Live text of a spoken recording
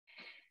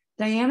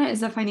Diahanna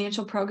is a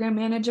financial program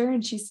manager,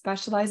 and she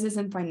specializes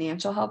in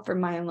financial help for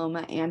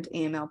myeloma and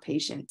AML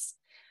patients.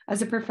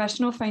 As a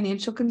professional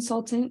financial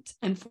consultant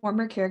and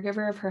former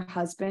caregiver of her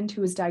husband, who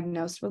was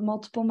diagnosed with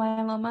multiple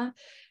myeloma,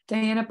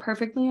 Diahanna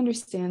perfectly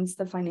understands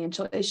the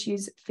financial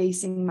issues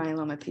facing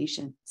myeloma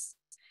patients.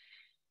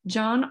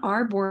 John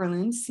R.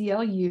 Bourland,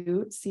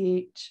 CLU,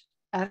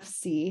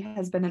 CHFC,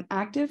 has been an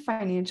active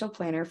financial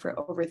planner for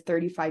over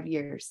 35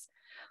 years.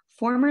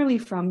 Formerly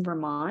from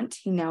Vermont,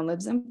 he now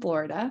lives in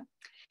Florida.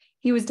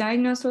 He was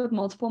diagnosed with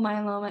multiple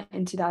myeloma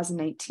in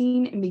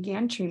 2019 and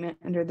began treatment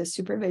under the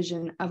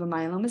supervision of a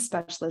myeloma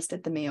specialist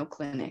at the Mayo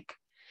Clinic.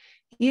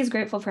 He is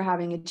grateful for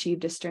having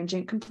achieved a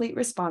stringent complete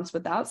response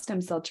without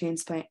stem cell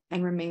transplant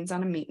and remains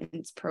on a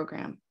maintenance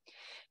program.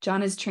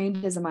 John is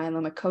trained as a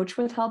myeloma coach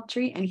with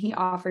HealthTree, and he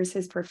offers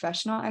his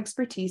professional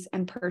expertise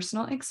and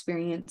personal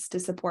experience to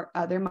support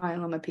other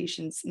myeloma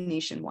patients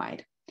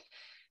nationwide.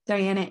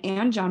 Diahanna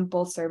and John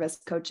both serve as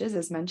coaches,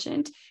 as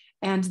mentioned,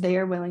 and they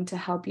are willing to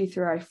help you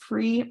through our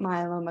free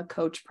myeloma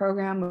coach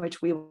program,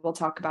 which we will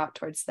talk about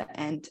towards the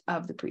end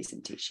of the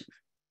presentation.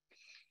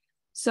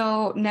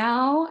 So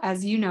now,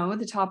 as you know,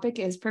 the topic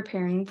is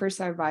preparing for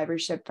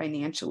survivorship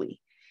financially.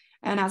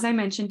 And as I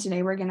mentioned,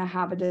 today we're going to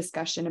have a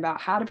discussion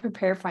about how to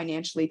prepare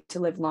financially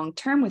to live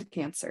long-term with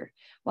cancer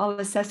while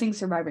assessing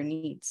survivor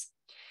needs.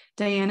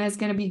 Diahanna is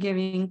going to be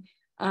giving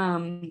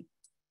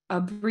a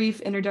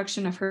brief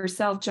introduction of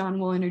herself. John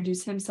will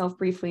introduce himself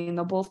briefly, and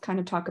they'll both kind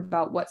of talk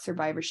about what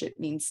survivorship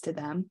means to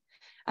them,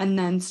 and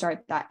then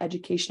start that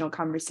educational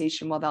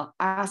conversation where they'll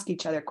ask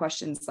each other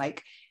questions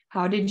like,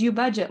 how did you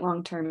budget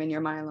long-term in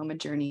your myeloma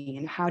journey?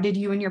 And how did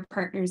you and your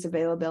partner's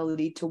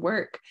availability to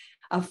work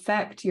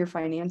affect your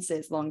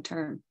finances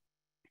long-term,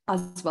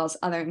 as well as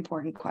other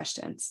important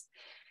questions?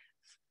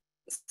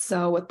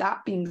 So with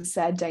that being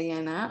said,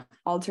 Diahanna,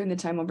 I'll turn the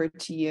time over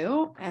to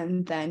you,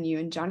 and then you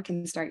and John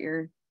can start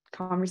your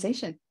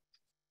conversation.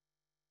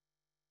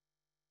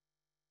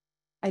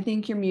 I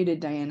think you're muted,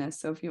 Diahanna,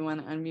 so if you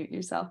want to unmute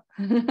yourself.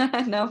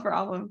 No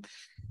problem.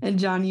 And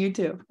John, you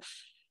too.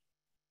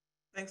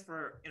 Thanks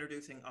for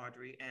introducing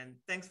Audrey, and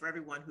thanks for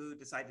everyone who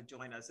decided to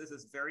join us. This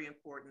is very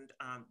important.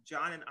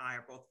 John and I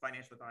are both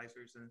financial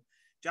advisors, and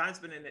John's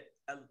been in it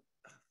a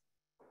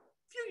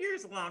few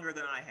years longer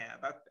than I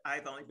have.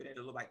 I've only been in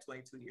it like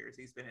 22 years.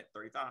 He's been at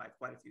 35,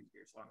 quite a few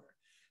years longer.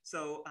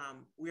 So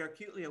we are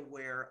acutely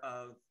aware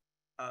of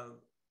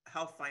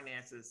how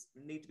finances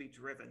need to be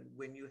driven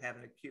when you have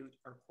an acute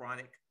or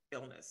chronic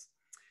illness.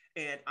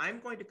 And I'm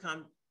going to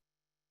come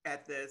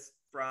at this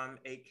from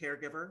a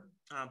caregiver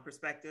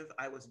perspective.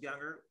 I was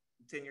younger,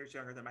 10 years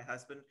younger than my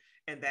husband,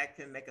 and that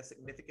can make a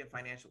significant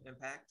financial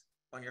impact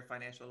on your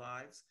financial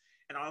lives.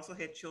 And I also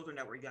had children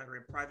that were younger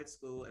in private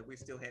school, and were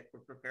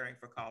preparing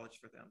for college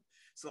for them.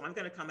 So I'm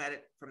going to come at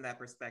it from that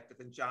perspective,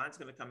 and John's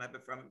going to come at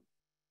it from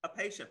a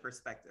patient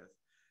perspective.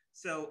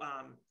 So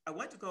I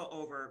want to go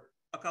over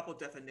a couple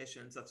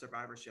definitions of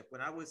survivorship.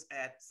 When I was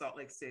at Salt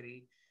Lake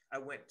City, I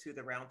went to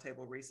the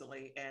roundtable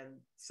recently, and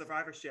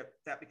survivorship,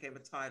 that became a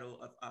title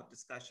of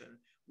discussion.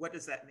 What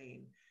does that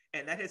mean?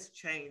 And that has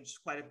changed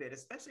quite a bit,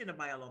 especially in the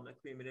myeloma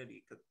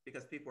community,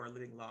 because people are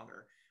living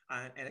longer.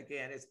 And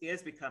again, it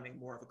is becoming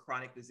more of a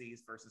chronic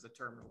disease versus a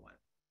terminal one.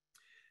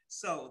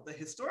 So the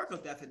historical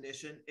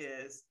definition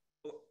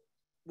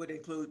would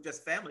include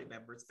just family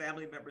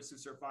members who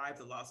survived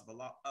the loss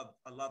of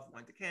a loved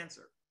one to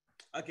cancer.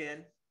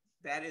 Again,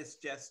 that is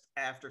just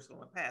after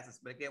someone passes.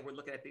 But again, we're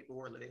looking at people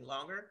who are living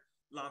longer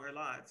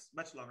lives,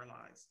 much longer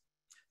lives.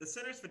 The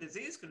Centers for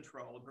Disease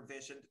Control and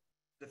Prevention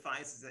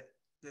defines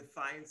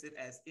it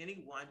as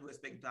anyone who has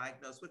been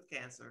diagnosed with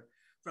cancer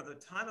from the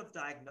time of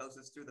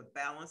diagnosis through the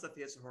balance of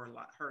his or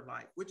her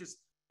life, which is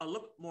a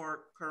little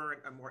more current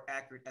and more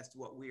accurate as to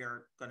what we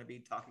are going to be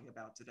talking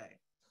about today.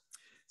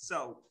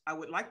 So I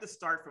would like to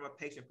start from a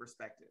patient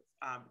perspective,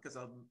 because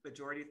a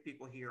majority of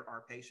people here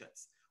are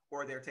patients,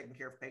 or they're taking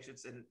care of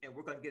patients, and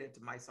we're going to get into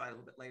my side a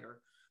little bit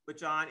later. But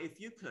John, if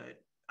you could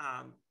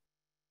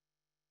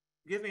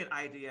give me an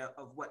idea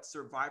of what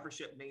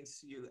survivorship means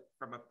to you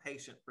from a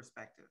patient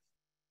perspective.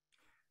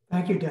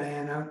 Thank you,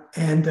 Diahanna,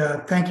 and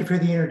thank you for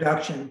the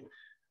introduction.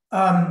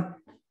 I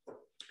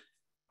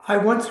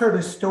once heard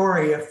a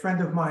story a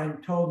friend of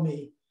mine told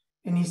me,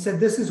 and he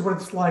said, this is what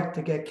it's like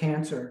to get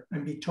cancer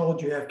and be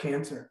told you have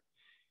cancer.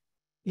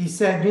 He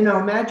said,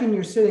 imagine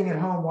you're sitting at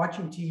home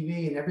watching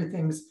TV and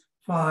everything's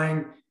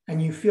fine,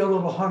 and you feel a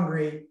little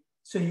hungry.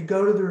 So you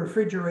go to the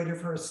refrigerator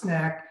for a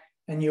snack,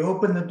 and you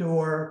open the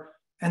door,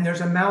 and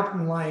there's a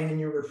mountain lion in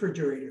your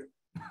refrigerator.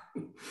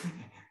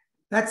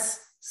 That's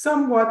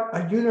somewhat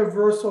a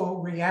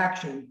universal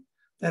reaction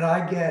that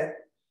I get,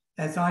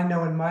 as I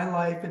know in my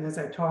life and as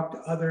I talk to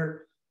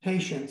other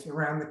patients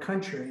around the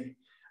country.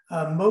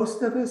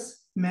 Most of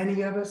us,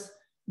 many of us,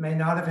 may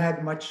not have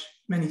had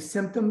many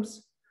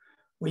symptoms.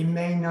 We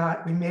may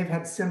have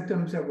had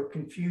symptoms that were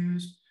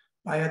confused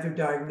by other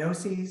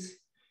diagnoses.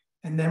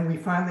 And then we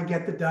finally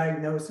get the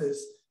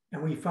diagnosis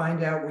and we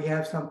find out we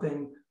have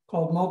something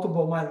called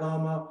multiple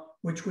myeloma,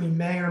 which we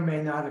may or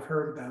may not have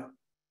heard about.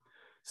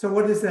 So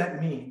what does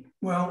that mean?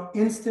 Well,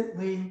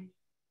 instantly,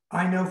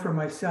 I know for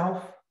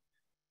myself,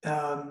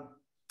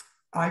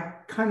 I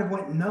kind of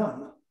went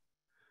numb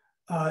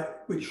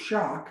with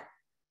shock.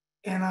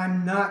 And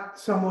I'm not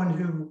someone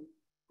who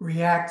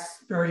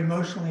reacts very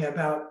emotionally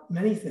about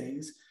many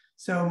things.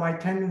 So my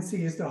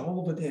tendency is to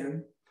hold it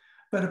in.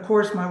 But of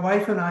course, my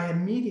wife and I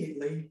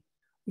immediately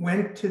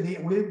went to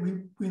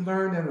we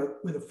learned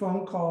with a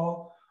phone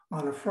call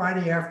on a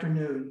Friday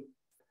afternoon.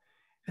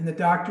 And the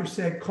doctor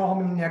said, call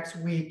me next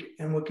week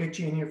and we'll get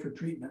you in here for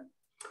treatment.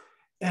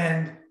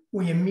 And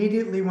we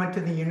immediately went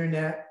to the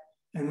internet,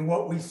 and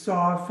what we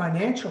saw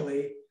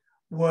financially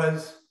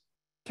was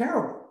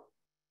terrible.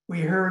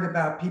 We heard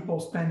about people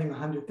spending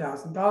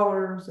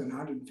 $100,000 and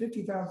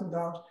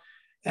 $150,000.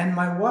 And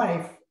my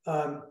wife,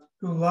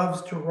 who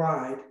loves to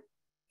ride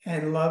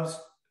and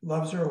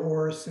loves her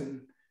horse,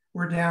 and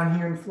we're down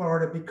here in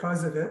Florida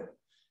because of it,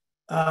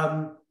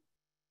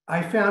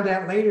 I found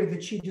out later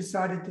that she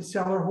decided to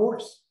sell her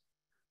horse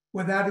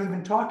without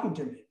even talking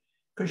to me,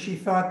 because she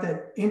thought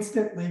that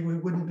instantly we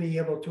wouldn't be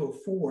able to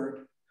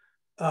afford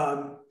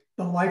the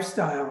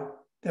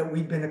lifestyle that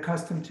we'd been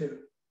accustomed to.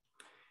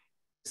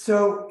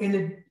 So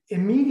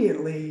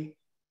immediately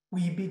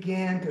we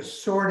began to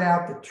sort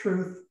out the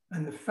truth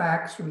and the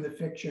facts from the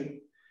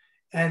fiction,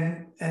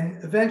 and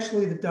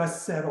eventually the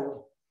dust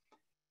settled.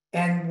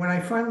 And when I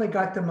finally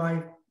got to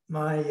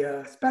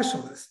my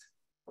specialist,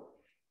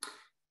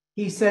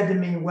 he said to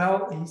me,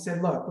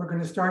 look, we're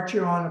going to start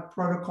you on a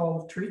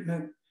protocol of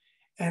treatment.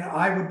 And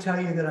I would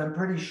tell you that I'm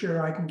pretty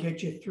sure I can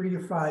get you 3 to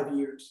 5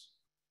 years.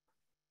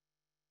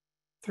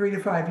 3 to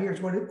 5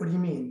 years? What do you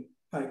mean?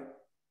 Like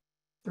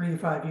 3 to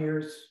 5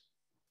 years?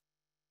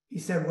 He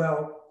said,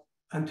 well,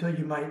 until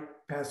you might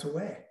pass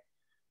away.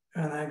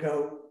 And I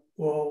go,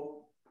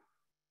 well,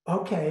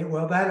 okay.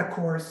 Well, that of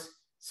course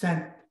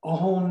sent a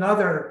whole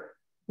nother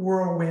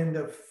whirlwind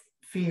of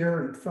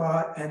fear and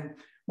thought. And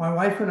my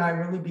wife and I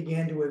really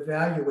began to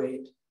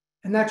evaluate.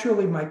 And that's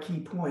really my key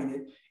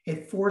point.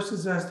 It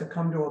forces us to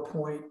come to a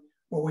point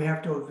where we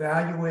have to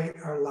evaluate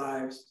our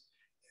lives,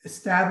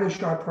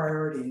 establish our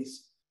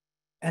priorities.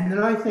 And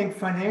then I think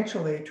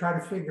financially try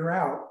to figure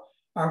out,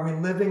 are we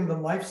living the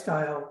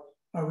lifestyle?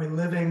 Are we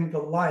living the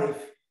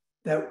life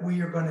that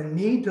we are going to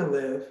need to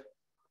live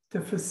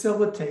to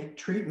facilitate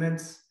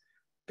treatments,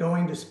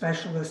 going to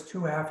specialists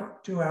 2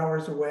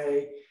 hours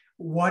away?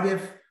 What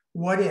if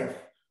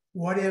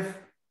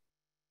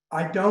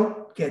I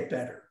don't get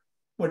better?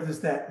 What does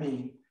that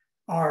mean?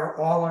 Are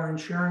all our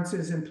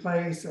insurances in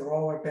place? Are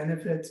all our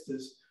benefits?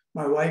 Does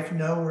my wife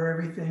know where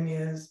everything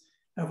is?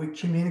 Have we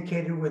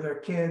communicated with our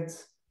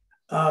kids?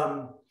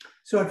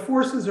 So it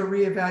forces a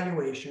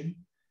reevaluation.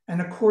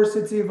 And of course,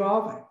 it's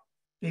evolving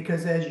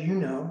because, as you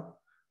know,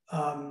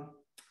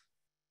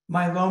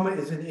 myeloma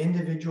is an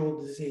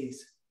individual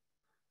disease.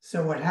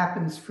 So what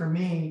happens for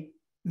me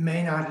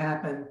may not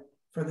happen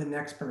for the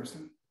next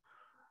person.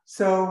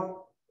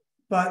 So,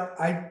 but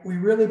we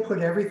really put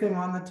everything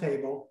on the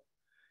table,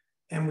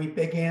 and we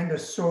began to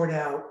sort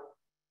out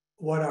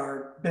what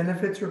our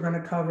benefits were going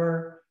to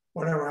cover,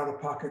 what our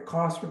out-of-pocket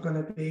costs were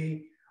going to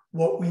be,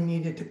 what we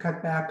needed to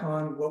cut back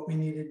on,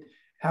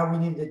 how we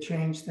needed to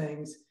change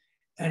things.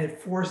 And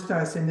it forced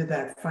us into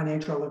that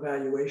financial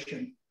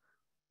evaluation.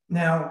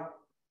 Now,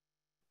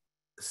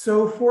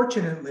 so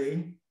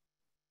fortunately,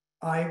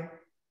 I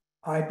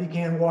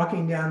began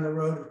walking down the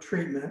road of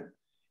treatment,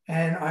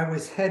 and I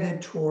was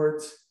headed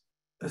towards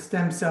a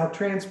stem cell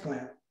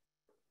transplant.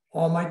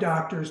 All my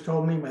doctors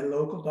told me, my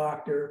local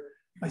doctor,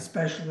 my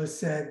specialist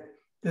said,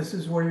 this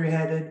is where you're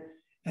headed.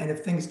 And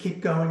if things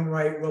keep going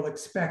right, we'll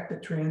expect a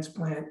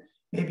transplant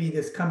maybe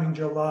this coming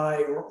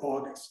July or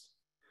August.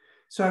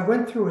 So I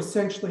went through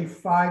essentially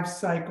 5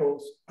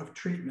 cycles of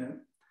treatment.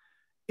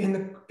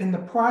 In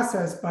the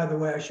process, by the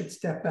way, I should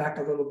step back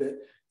a little bit.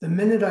 The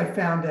minute I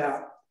found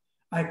out,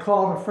 I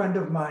called a friend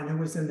of mine who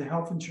was in the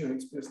health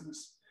insurance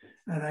business.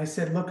 And I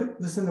said,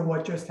 listen to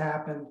what just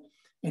happened.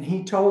 And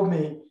he told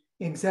me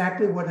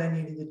exactly what I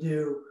needed to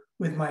do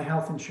with my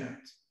health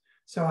insurance.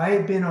 So I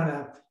had been on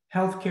a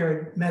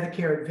healthcare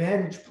Medicare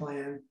Advantage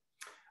plan.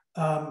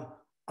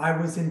 I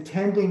was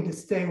intending to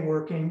stay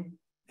working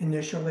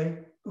initially,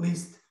 at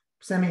least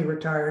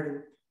semi-retired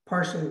and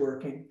partially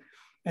working.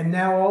 And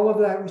now all of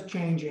that was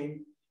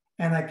changing.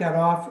 And I got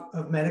off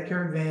of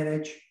Medicare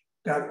Advantage,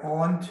 got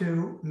on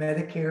to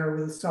Medicare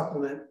with a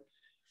supplement.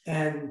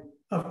 And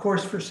of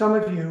course, for some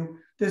of you,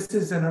 this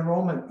is an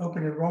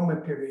open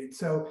enrollment period.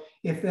 So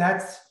if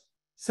that's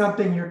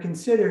something you're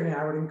considering,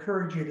 I would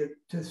encourage you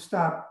to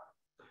stop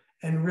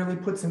and really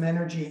put some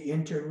energy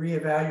into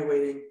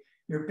reevaluating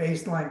your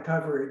baseline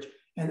coverage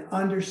and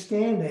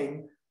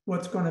understanding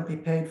what's going to be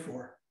paid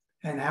for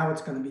and how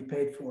it's going to be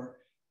paid for.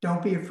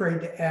 Don't be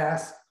afraid to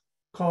ask,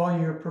 call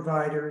your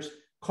providers,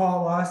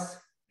 call us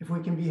if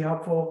we can be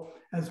helpful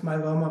as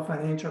myeloma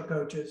financial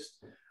coaches.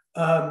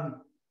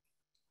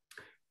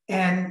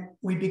 And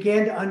we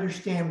began to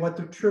understand what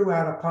the true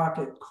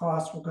out-of-pocket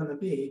costs were going to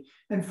be.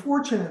 And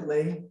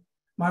fortunately,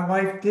 my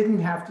wife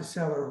didn't have to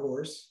sell her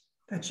horse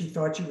that she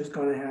thought she was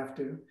going to have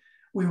to.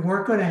 We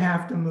weren't going to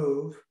have to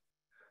move.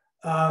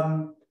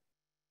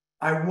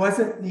 I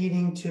wasn't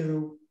needing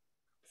to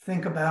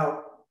think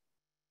about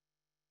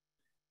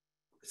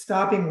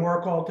stopping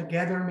work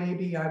altogether,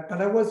 maybe,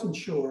 but I wasn't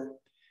sure.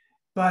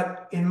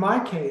 But in my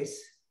case,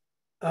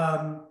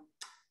 I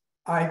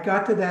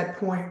got to that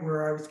point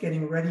where I was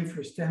getting ready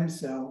for stem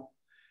cell,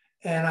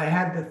 and I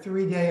had the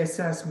 3-day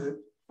assessment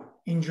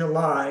in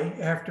July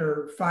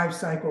after 5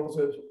 cycles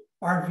of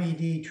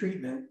RVD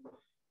treatment.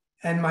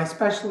 And my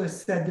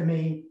specialist said to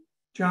me,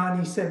 John,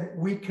 he said,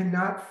 we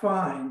cannot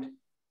find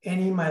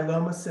any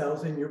myeloma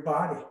cells in your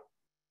body.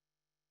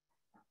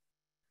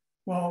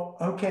 Well,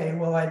 okay,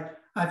 well,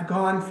 I've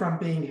gone from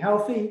being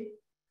healthy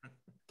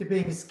to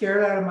being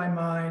scared out of my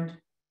mind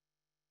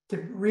to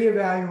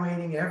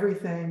reevaluating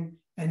everything.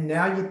 And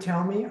now you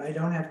tell me I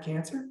don't have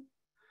cancer?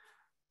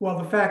 Well,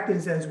 the fact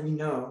is, as we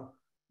know,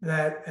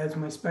 that as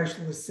my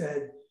specialist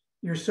said,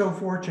 you're so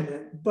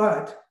fortunate,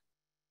 but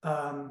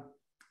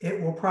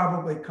it will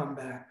probably come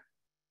back.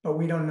 But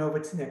we don't know if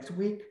it's next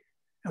week,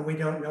 and we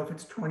don't know if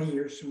it's 20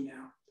 years from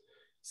now.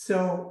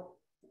 So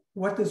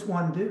what does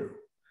one do?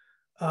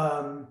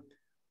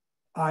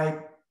 I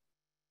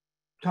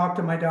talked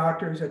to my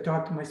doctors, I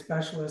talked to my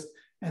specialist,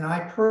 and I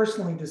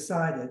personally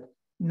decided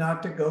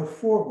not to go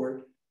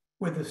forward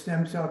with a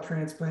stem cell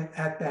transplant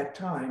at that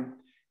time,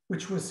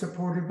 which was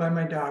supported by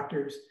my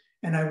doctors.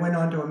 And I went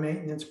on to a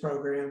maintenance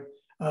program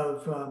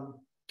of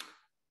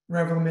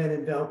Revlimid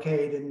and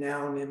Velcade and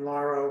now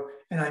Ninlaro,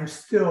 and I'm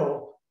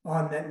still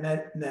on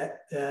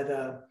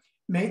that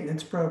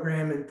maintenance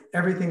program, and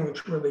everything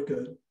looks really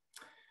good.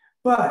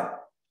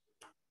 But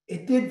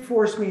it did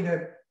force me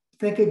to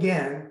think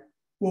again,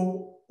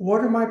 well,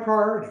 what are my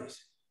priorities?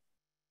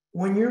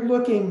 When you're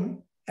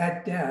looking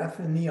at death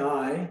in the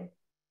eye,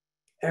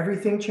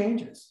 everything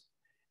changes.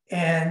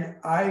 And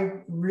I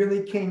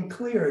really came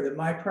clear that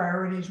my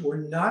priorities were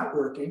not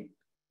working,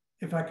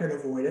 if I could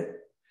avoid it,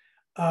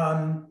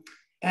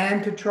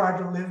 and to try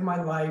to live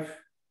my life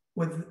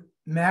with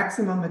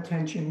maximum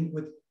attention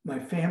with my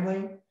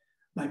family,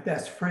 my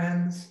best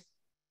friends,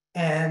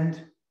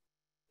 and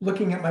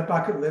looking at my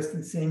bucket list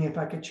and seeing if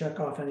I could check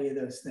off any of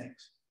those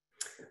things.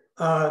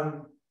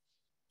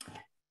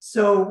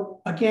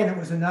 So again, it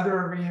was another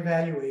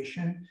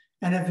reevaluation.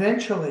 And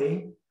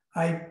eventually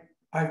I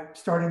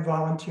started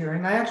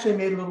volunteering. I actually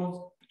made a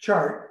little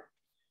chart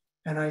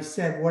and I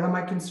said, what am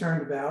I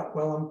concerned about?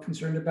 Well, I'm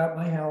concerned about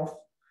my health.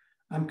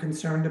 I'm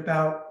concerned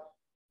about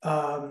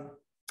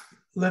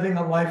living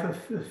a life of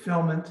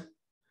fulfillment.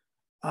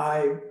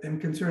 I am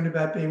concerned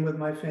about being with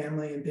my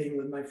family and being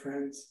with my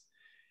friends.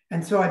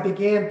 And so I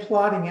began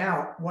plotting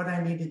out what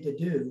I needed to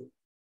do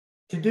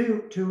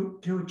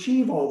to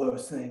achieve all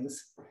those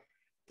things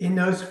in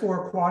those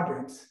 4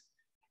 quadrants.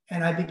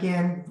 And I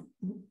began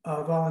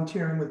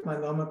volunteering with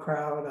Myeloma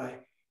Crowd.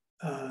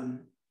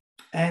 And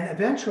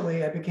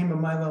eventually I became a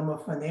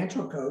myeloma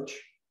financial coach.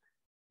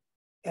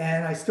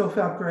 And I still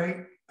felt great.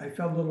 I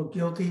felt a little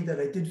guilty that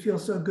I did feel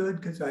so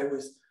good because I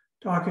was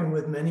talking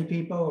with many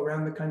people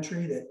around the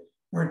country that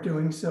weren't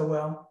doing so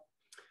well.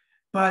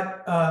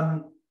 But,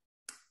 and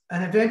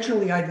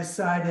eventually I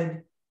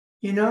decided,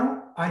 you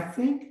know, I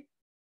think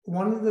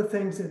one of the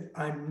things that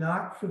I'm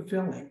not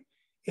fulfilling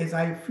is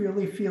I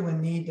really feel a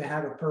need to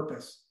have a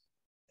purpose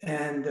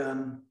and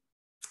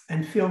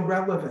feel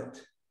relevant.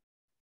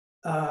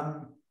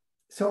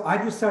 So I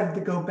decided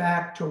to go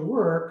back to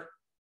work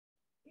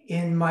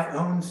in my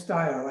own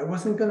style. I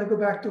wasn't going to go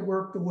back to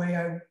work the way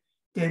I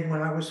did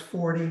when I was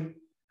 40.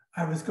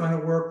 I was going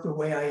to work the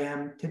way I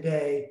am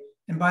today.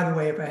 And by the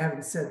way, if I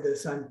haven't said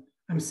this,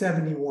 I'm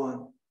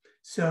 71.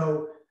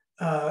 So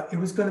it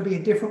was going to be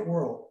a different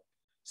world.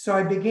 So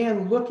I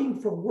began looking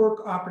for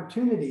work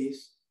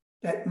opportunities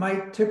that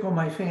might tickle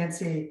my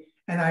fancy.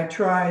 And I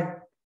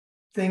tried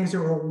things that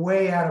were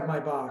way out of my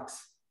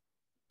box.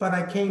 But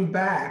I came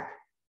back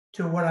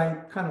to what I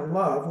kind of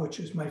love, which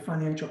is my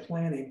financial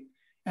planning.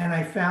 And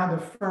I found a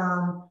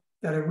firm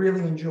that I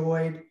really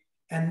enjoyed.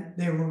 And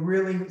they were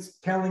really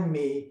telling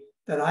me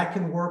that I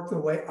can work the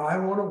way I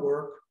want to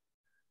work,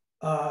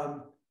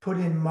 put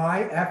in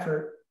my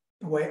effort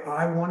the way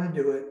I want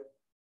to do it.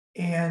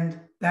 And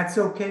that's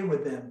okay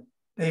with them.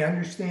 They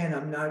understand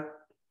I'm not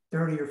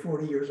 30 or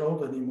 40 years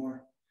old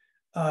anymore.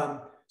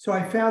 So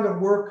I found a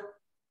work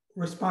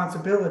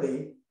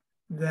responsibility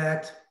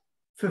that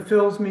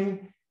fulfills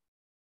me,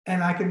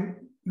 and I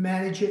can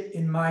manage it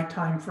in my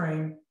time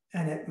frame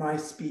and at my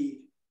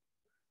speed.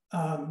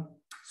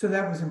 So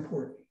that was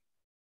important.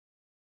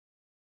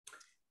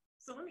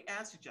 So let me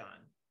ask you,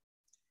 John,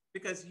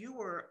 because you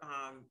were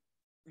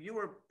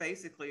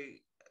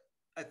basically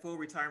at full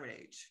retirement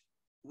age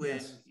when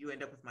Yes. you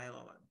end up with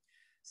myeloma.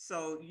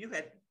 So you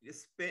had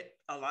spent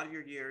a lot of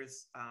your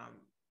years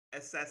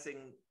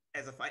assessing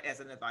as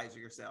an advisor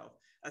yourself,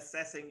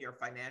 assessing your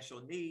financial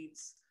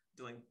needs,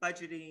 doing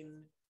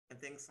budgeting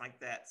and things like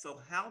that. So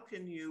how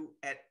can you,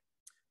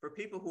 for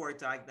people who are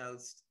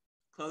diagnosed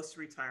close to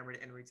retirement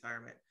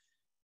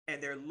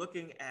and they're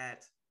looking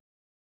at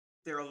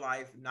their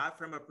life not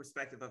from a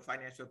perspective of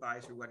financial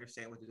advisor who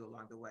understand what to do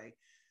along the way,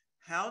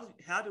 how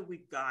do we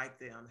guide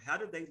them? How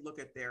do they look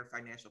at their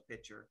financial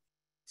picture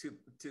to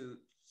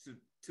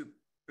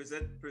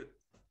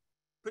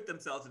put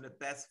themselves in the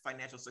best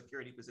financial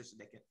security position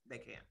they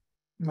can?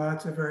 Well,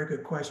 that's a very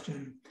good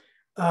question.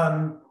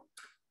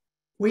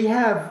 We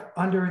have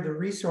under the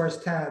resource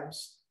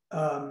tabs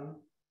on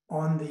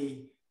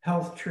the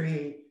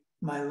HealthTree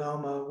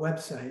Myeloma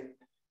website,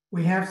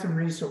 we have some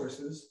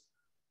resources,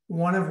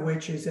 one of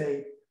which is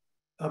a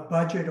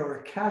budget or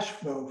a cash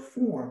flow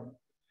form.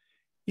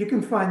 You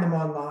can find them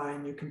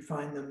online. You can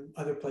find them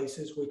other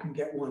places. We can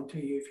get one to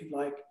you if you'd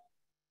like.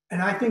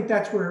 And I think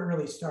that's where it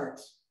really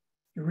starts.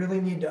 You really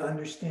need to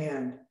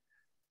understand,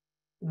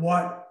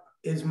 what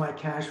is my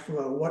cash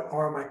flow? What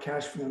are my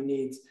cash flow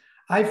needs?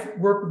 I've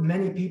worked with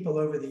many people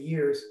over the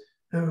years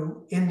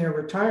who in their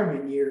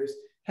retirement years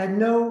had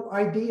no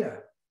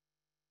idea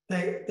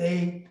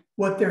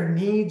what their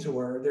needs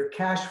were, their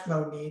cash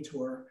flow needs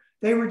were.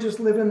 They were just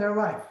living their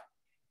life.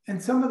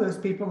 And some of those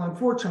people,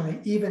 unfortunately,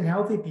 even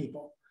healthy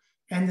people,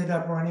 ended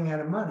up running out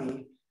of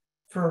money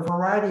for a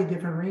variety of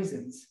different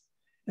reasons.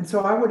 And so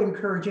I would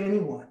encourage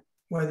anyone,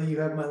 whether you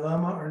have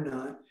myeloma or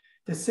not,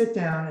 to sit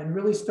down and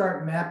really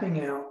start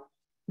mapping out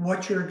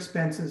what your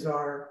expenses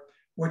are,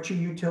 what your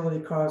utility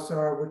costs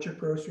are, what your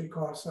grocery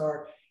costs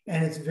are.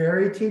 And it's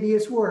very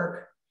tedious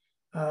work.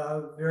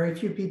 Very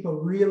few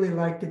people really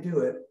like to do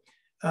it.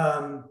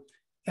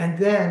 And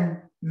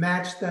then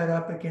match that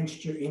up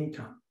against your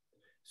income.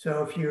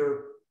 So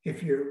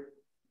if your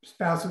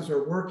spouses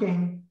are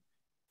working,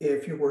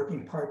 if you're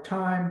working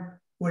part-time,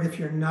 what if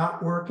you're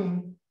not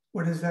working?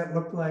 What does that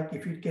look like?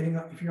 If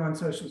you're on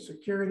Social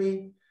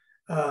Security,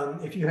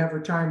 if you have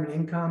retirement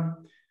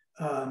income,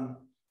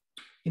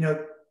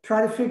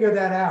 try to figure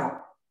that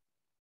out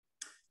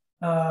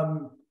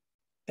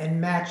and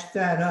match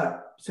that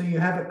up so you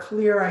have a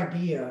clear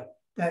idea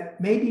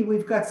that maybe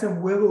we've got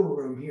some wiggle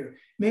room here.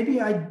 Maybe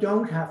I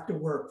don't have to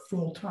work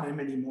full-time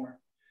anymore.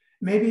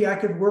 Maybe I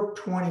could work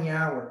 20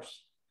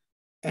 hours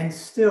and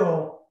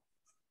still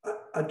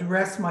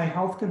address my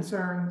health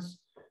concerns,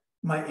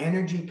 my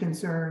energy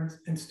concerns,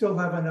 and still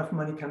have enough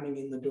money coming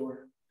in the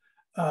door.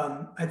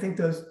 I think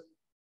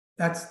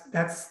that's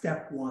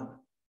step one.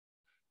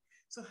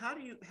 So how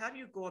do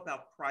you go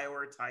about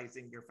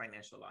prioritizing your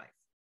financial life?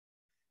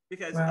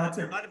 Because Well,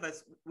 a lot of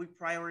us, we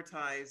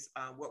prioritize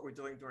what we're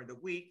doing during the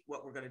week,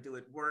 what we're going to do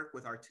at work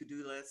with our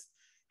to-do list.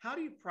 How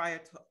do you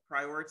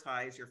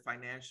prioritize your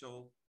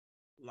financial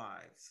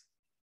lives?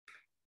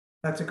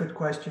 That's a good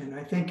question.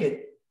 I think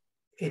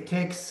it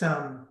takes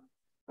some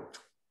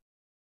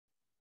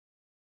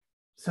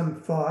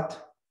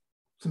thought,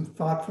 some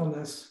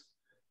thoughtfulness.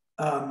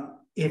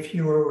 If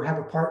you have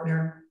a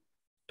partner,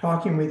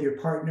 talking with your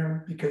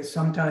partner, because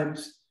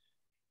sometimes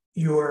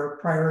your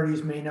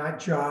priorities may not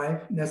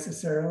jive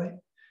necessarily.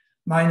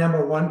 My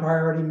number one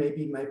priority may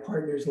be my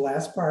partner's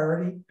last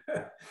priority.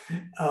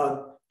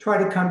 Try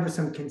to come to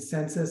some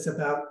consensus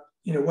about,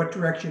 what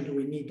direction do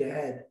we need to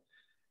head.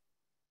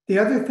 The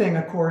other thing,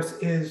 of course,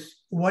 is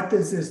what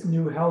does this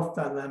new health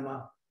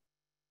dilemma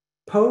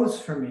pose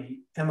for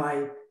me? Am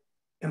I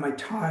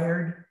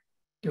tired?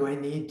 Do I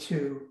need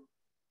to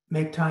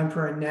make time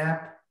for a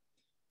nap?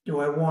 Do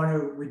I want to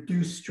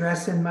reduce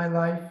stress in my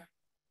life?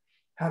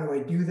 How do I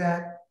do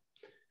that?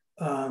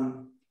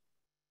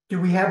 Do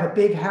we have a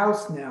big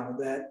house now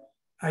that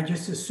I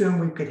just assume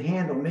we could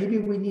handle? Maybe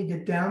we need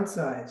to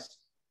downsize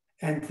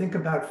and think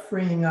about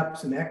freeing up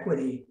some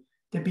equity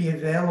to be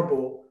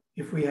available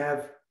if we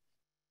have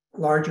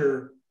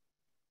larger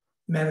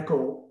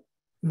medical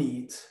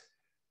needs.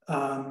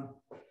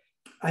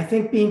 I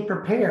think being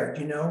prepared,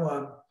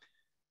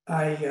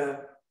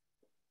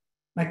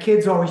 my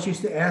kids always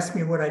used to ask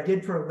me what I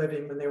did for a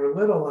living when they were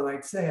little, and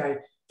I'd say, I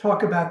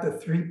talk about the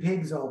 3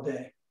 pigs all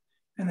day.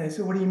 And they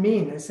said, what do you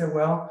mean? I said,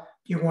 well,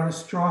 do you want a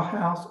straw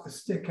house, a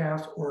stick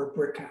house, or a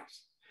brick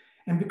house?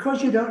 And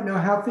because you don't know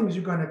how things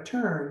are going to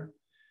turn,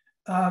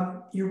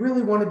 you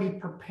really want to be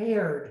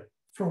prepared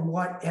for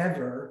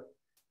whatever,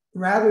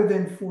 rather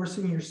than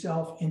forcing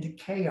yourself into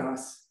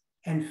chaos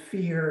and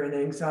fear and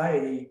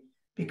anxiety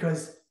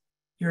because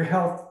your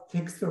health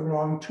takes the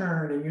wrong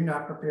turn and you're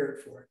not prepared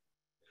for it.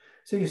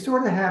 So you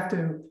sort of have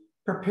to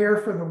prepare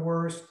for the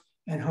worst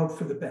and hope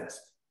for the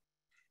best.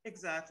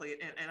 Exactly.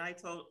 And I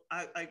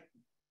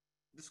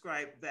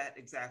describe that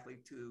exactly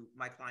to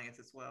my clients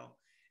as well.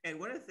 And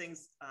one of the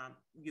things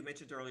you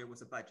mentioned earlier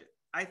was a budget.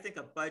 I think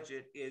a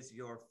budget is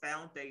your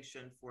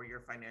foundation for your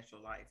financial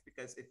life,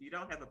 because if you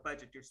don't have a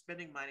budget, you're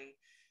spending money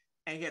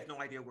and you have no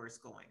idea where it's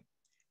going.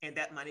 And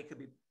that money could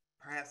be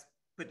perhaps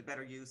put to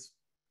better use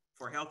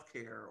for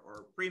healthcare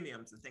or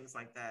premiums and things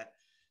like that.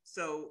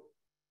 So,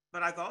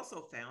 but I've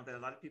also found that a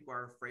lot of people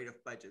are afraid of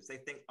budgets. They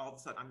think all of a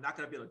sudden, I'm not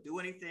going to be able to do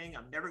anything.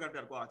 I'm never going to be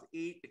able to go out to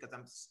eat because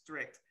I'm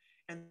strict.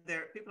 And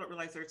people don't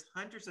realize there's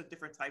hundreds of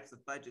different types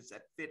of budgets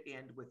that fit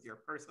in with your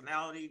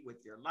personality,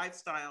 with your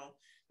lifestyle,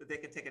 that they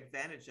can take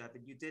advantage of.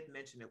 And you did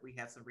mention that we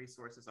have some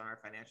resources on our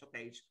financial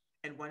page,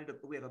 and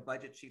we have a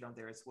budget sheet on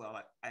there as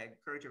well. I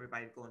encourage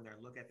everybody to go in there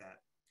and look at that.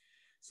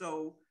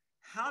 So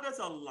how does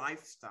your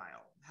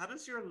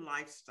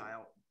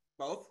lifestyle,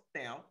 both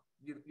now,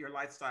 your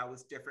lifestyle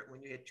was different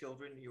when you had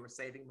children and you were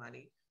saving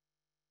money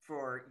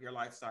for your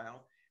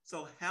lifestyle.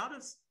 So how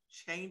does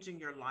changing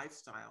your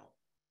lifestyle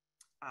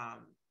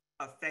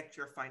affect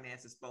your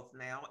finances both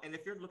now and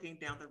if you're looking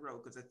down the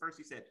road? Because at first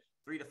you said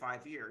 3 to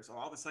 5 years, so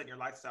all of a sudden your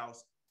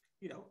lifestyle's,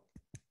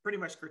 pretty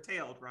much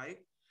curtailed, right?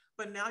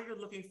 But now you're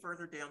looking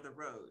further down the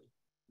road,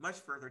 much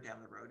further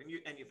down the road, and you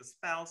have a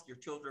spouse, your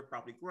children are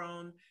probably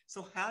grown.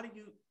 So how do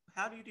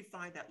you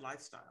define that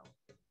lifestyle?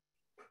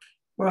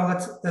 Well,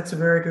 that's a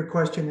very good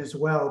question as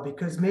well,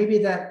 because maybe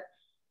that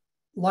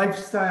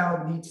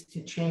lifestyle needs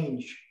to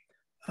change.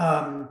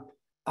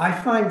 I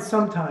find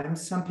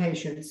sometimes some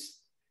patients,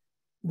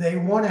 they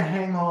want to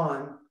hang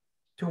on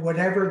to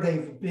whatever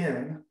they've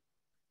been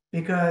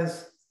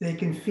because they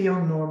can feel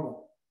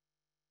normal.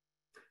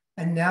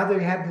 And now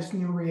they have this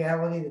new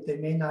reality that they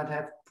may not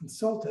have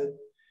consulted,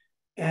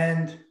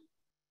 and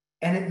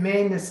it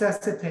may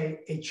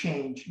necessitate a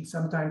change, and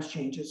sometimes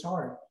change is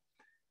hard.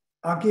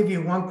 I'll give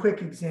you one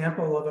quick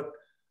example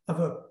of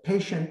a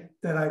patient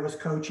that I was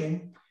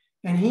coaching,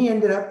 and he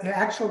ended up,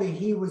 actually,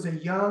 he was a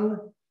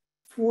young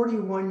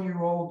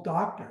 41-year-old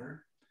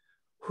doctor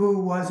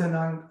who was an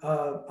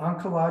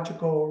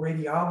oncological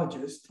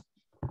radiologist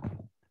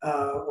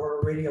or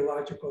a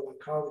radiological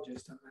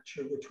oncologist, I'm not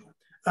sure which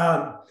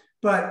one.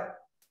 But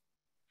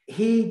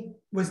he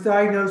was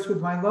diagnosed with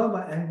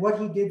myeloma, and what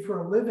he did for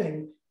a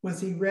living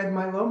was he read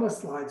myeloma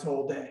slides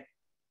all day.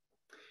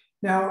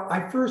 Now,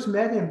 I first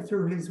met him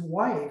through his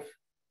wife,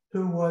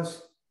 who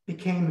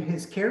became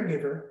his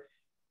caregiver,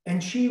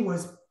 and she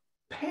was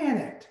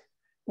panicked.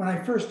 When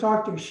I first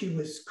talked to her, she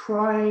was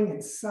crying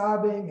and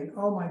sobbing, and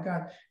oh my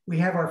God, we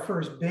have our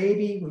first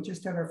baby. We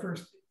just had our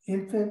first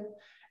infant.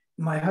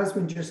 My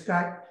husband just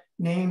got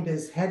named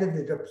as head of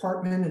the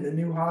department in a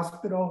new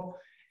hospital.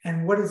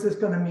 And what is this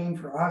going to mean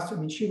for us? I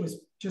mean, she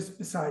was just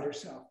beside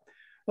herself.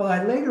 Well,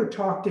 I later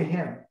talked to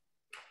him,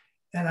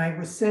 and I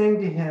was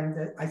saying to him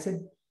that I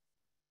said,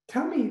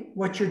 tell me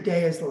what your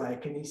day is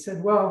like. And he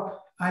said,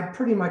 well, I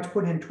pretty much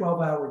put in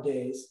 12-hour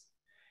days,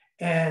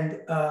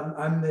 and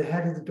I'm the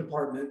head of the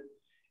department,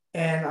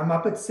 and I'm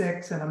up at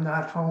 6 and I'm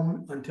not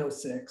home until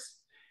 6.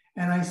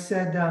 And I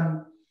said,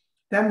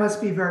 that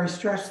must be very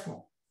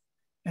stressful.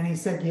 And he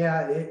said,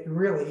 yeah, it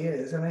really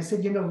is. And I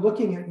said,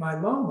 looking at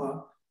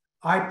myeloma,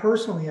 I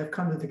personally have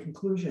come to the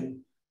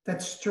conclusion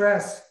that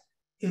stress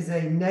is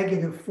a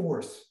negative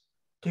force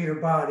to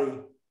your body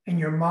and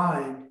your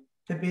mind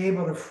to be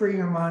able to free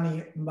your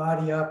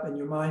body up and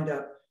your mind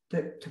up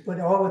to put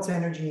all its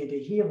energy into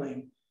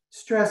healing.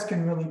 Stress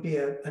can really be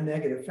a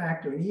negative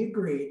factor. And he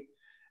agreed.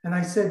 And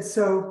I said,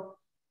 so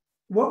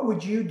what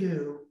would you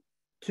do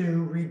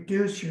to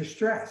reduce your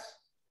stress?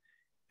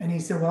 And he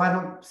said, well, I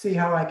don't see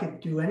how I could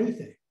do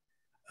anything.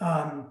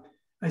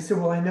 I said,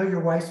 well, I know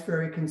your wife's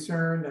very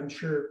concerned. I'm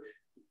sure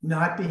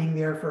not being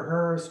there for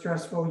her is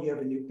stressful. You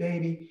have a new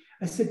baby.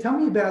 I said, tell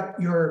me about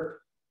your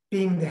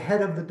being the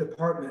head of the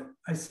department.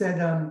 I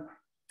said,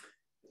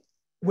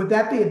 would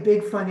that be a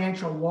big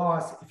financial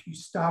loss if you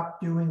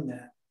stopped doing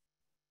that?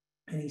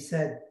 And he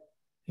said,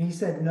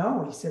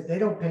 no. He said, they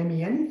don't pay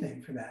me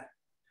anything for that.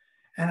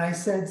 And I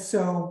said,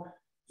 so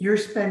you're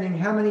spending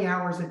how many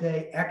hours a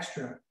day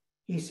extra?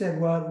 He said,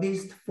 well, at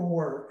least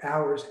 4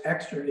 hours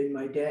extra in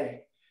my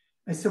day.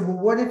 I said, well,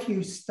 what if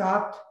you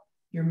stopped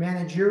your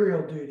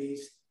managerial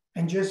duties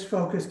and just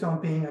focused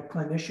on being a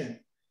clinician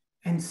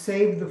and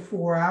saved the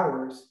 4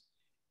 hours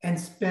and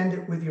spend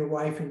it with your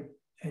wife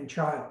and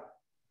child?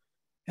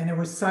 And there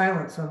was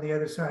silence on the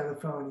other side of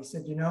the phone. He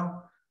said,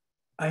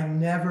 I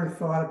never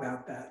thought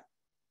about that.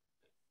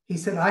 He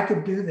said, I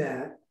could do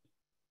that.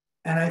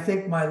 And I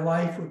think my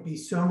life would be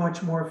so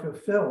much more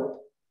fulfilled.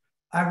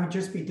 I would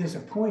just be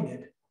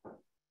disappointed.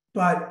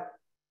 But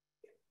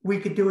we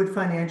could do it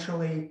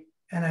financially.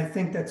 And I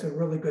think that's a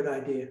really good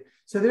idea.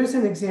 So there's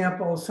an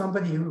example of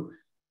somebody who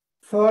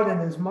thought in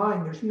his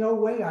mind, there's no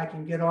way I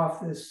can get off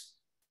this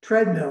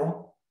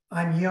treadmill.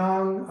 I'm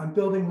young, I'm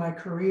building my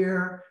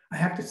career. I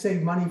have to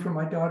save money for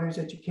my daughter's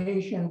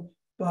education,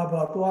 blah,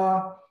 blah,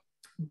 blah.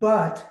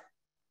 But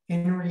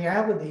in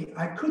reality,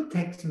 I could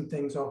take some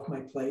things off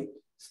my plate,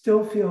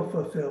 still feel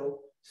fulfilled,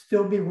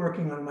 still be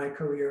working on my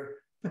career,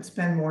 but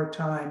spend more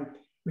time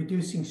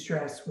reducing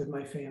stress with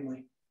my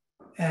family.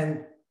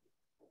 And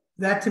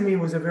that to me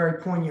was a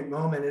very poignant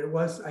moment. It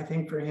was, I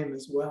think, for him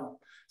as well.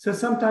 So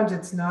sometimes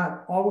it's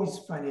not always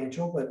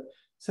financial, but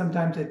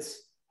sometimes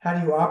it's how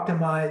do you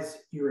optimize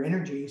your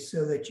energy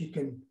so that you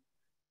can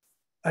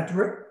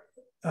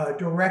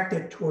direct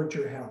it towards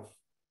your health.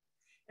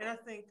 And I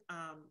think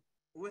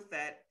with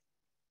that,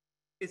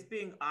 it's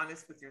being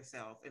honest with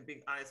yourself and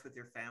being honest with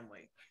your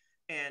family.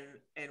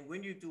 And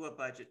when you do a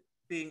budget,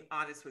 being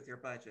honest with your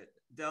budget.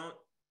 Don't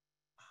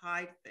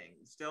hide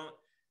things. Don't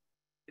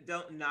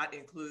not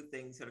include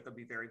things that are going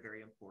to be very,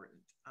 very important.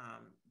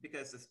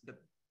 Because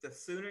the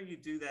sooner you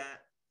do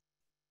that,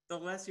 the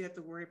less you have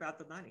to worry about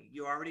the money.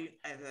 You already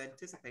have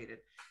anticipated.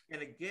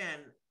 And again,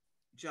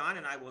 John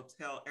and I will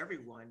tell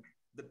everyone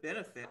the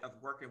benefit of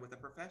working with a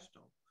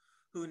professional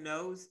who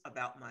knows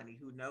about money,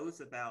 who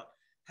knows about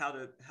how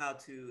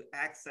to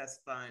access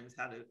funds,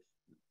 how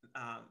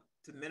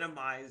to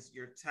minimize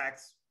your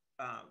tax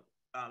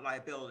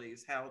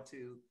liabilities, how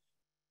to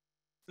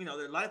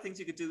there are a lot of things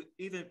you could do,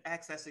 even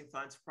accessing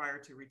funds prior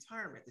to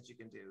retirement that you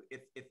can do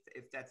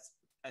if that's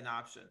an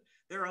option.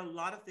 There are a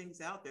lot of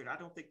things out there that I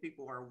don't think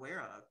people are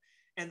aware of.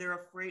 And they're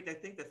afraid. They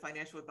think that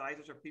financial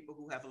advisors are people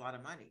who have a lot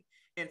of money.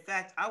 In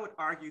fact, I would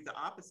argue the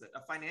opposite.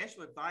 A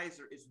financial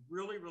advisor is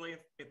really, really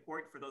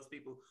important for those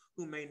people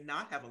who may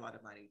not have a lot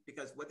of money,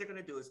 because what they're going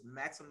to do is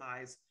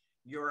maximize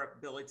your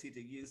ability to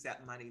use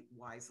that money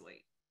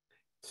wisely.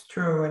 It's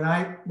true. And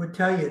I would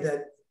tell you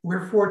that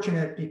we're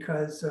fortunate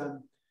because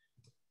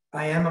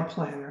I am a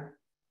planner.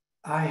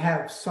 I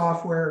have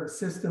software and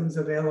systems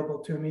available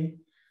to me.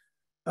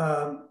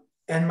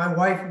 And my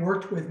wife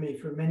worked with me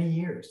for many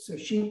years. So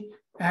she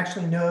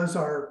actually knows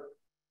our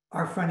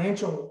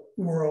financial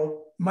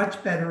world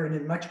much better and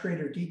in much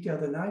greater detail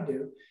than I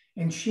do.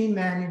 And she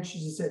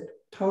manages it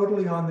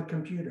totally on the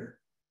computer.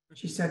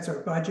 She sets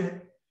our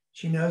budget.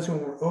 She knows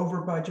when we're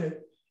over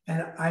budget.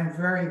 And I'm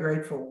very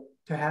grateful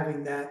to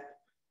having that,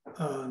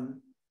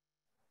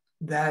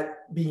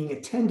 that being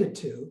attended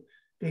to,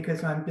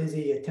 because I'm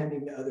busy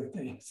attending to other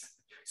things.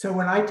 So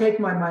when I take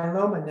my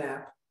myeloma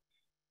nap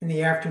in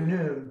the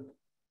afternoon,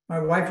 my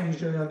wife is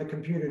usually on the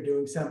computer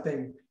doing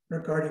something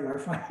regarding our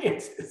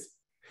finances.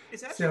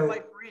 It's actually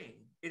quite freeing.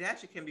 It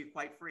actually can be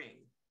quite freeing.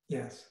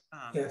 Yes.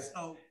 Yes.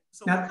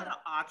 So now, what kind of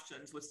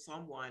options with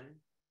someone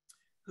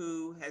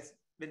who has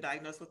been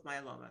diagnosed with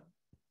myeloma,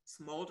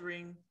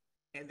 smoldering,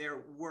 and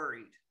they're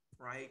worried,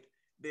 right?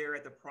 They're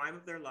at the prime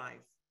of their life.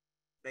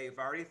 They've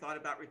already thought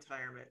about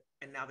retirement,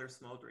 and now they're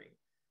smoldering.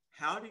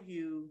 How do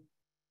you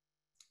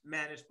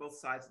manage both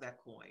sides of that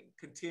coin?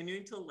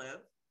 Continuing to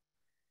live,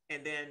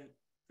 and then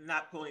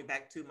not pulling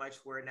back too much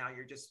where now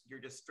you're just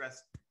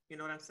stressed. You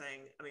know what I'm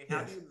saying? I mean,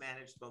 how do you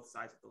manage both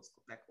sides of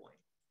that coin?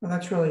 Well,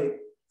 that's really,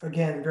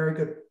 again, very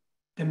good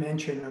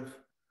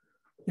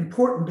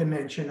important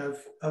dimension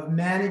of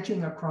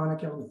managing a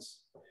chronic illness.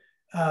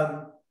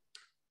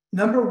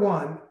 Number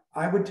one,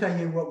 I would tell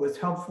you what was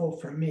helpful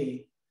for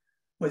me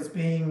was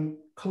being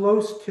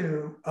close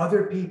to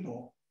other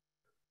people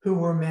who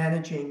were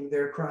managing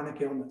their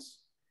chronic illness.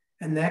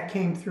 And that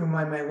came through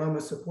my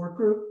myeloma support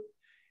group,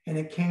 and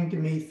it came to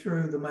me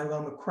through the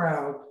Myeloma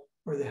Crowd,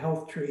 or the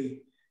HealthTree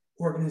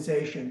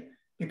organization,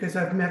 because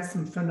I've met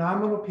some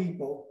phenomenal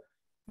people,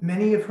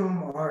 many of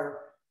whom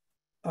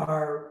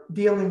are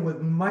dealing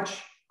with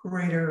much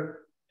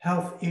greater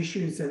health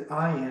issues than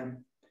I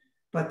am,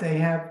 but they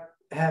have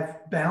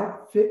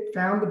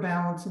found the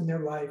balance in their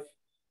life,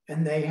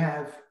 and they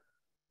have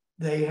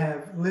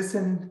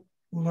listened,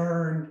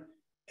 learned,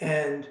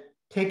 and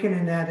taken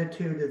an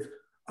attitude of,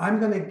 I'm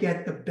going to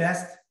get the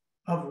best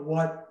of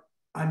what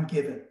I'm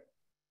given.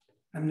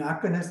 I'm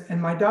not going to,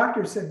 and my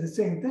doctor said the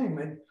same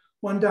thing.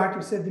 One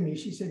doctor said to me,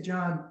 she said,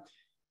 John,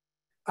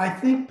 I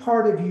think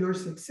part of your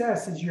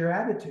success is your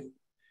attitude.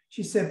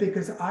 She said,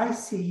 because I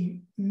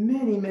see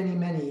many, many,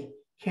 many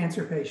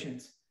cancer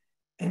patients,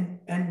 and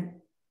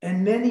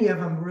many of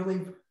them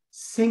really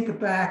sink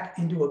back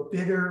into a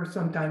bitter,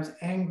 sometimes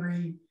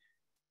angry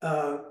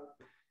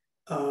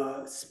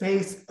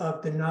space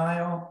of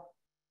denial.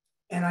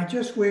 And I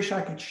just wish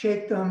I could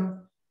shake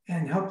them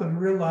and help them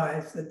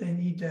realize that they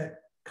need to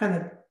kind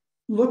of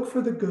look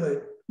for the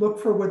good, look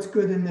for what's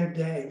good in their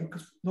day,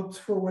 look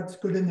for what's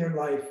good in their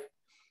life,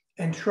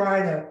 and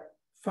try to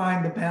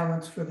find the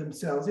balance for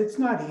themselves. It's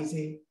not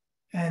easy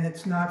and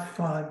it's not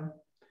fun,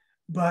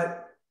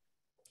 but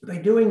by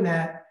doing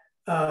that,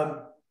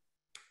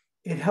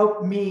 it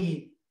helped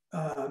me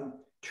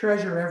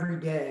treasure every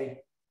day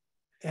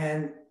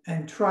and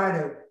try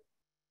to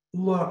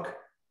look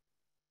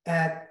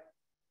at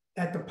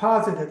the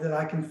positive that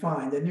I can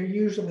find. And there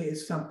usually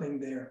is something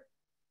there.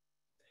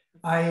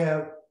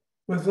 I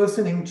was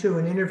listening to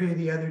an interview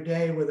the other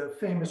day with a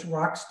famous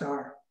rock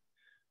star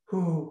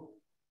who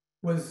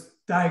was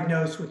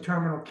diagnosed with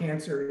terminal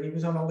cancer. He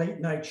was on a late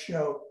night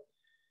show,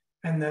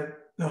 and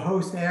the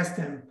host asked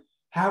him,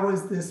 how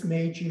has this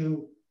made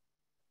you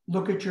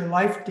look at your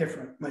life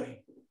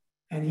differently?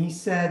 And he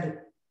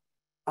said,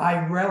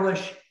 I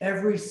relish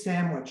every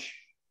sandwich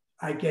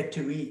I get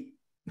to eat.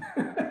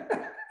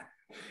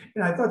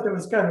 And I thought that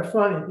was kind of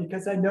funny,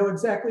 because I know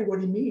exactly what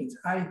he means.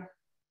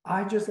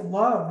 I just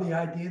love the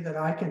idea that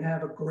I can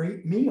have a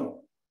great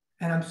meal.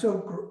 And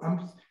so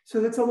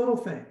that's a little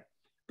thing.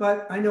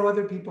 But I know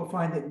other people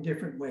find it in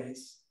different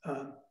ways,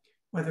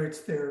 whether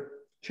it's their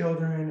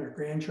children or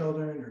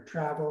grandchildren or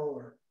travel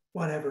or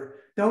whatever.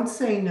 Don't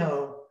say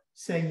no,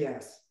 say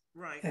yes.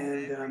 Right.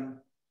 And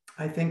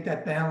I think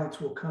that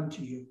balance will come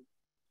to you,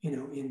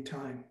 in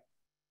time.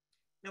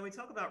 Now, we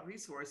talk about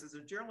resources,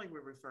 and generally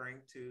we're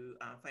referring to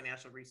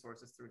financial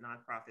resources through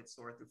nonprofits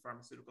or through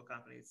pharmaceutical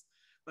companies.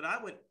 But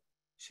I would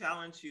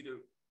challenge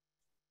you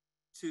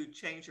to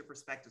change your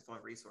perspective on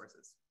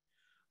resources.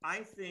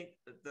 I think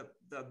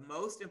the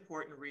most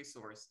important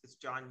resource, as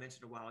John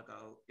mentioned a while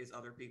ago, is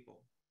other people,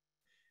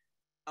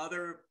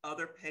 other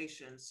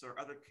patients or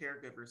other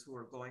caregivers who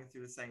are going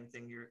through the same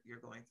thing you're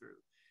going through,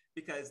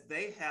 because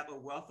they have a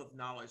wealth of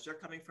knowledge. They're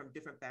coming from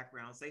different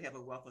backgrounds. They have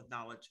a wealth of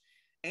knowledge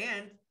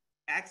and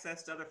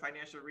access to other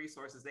financial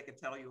resources they can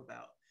tell you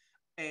about,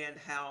 and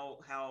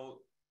how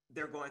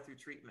they're going through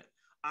treatment.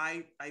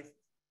 I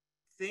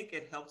think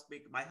it helps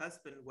me. My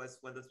husband was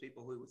one of those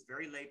people who was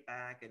very laid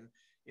back, and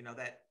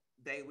that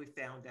day we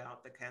found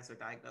out the cancer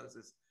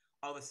diagnosis,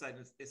 all of a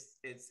sudden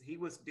it's he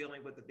was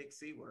dealing with the big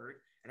C word,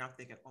 and I'm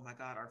thinking, oh my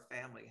God, our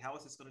family, how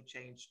is this going to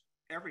change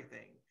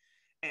everything?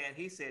 And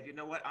he said, you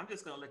know what, I'm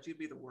just going to let you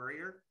be the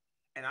worrier,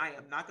 and I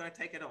am not going to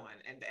take it on.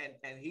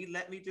 And he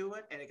let me do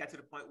it, and it got to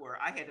the point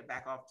where I had to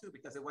back off too,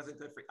 because it wasn't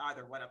good for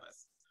either one of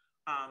us.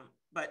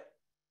 But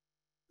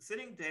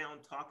sitting down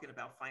talking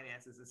about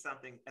finances is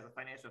something, as a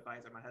financial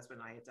advisor, my husband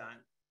and I had done.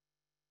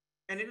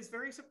 And it is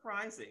very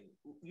surprising.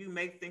 You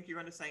may think you're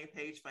on the same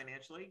page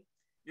financially.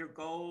 Your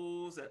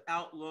goals and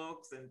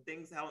outlooks and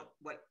things,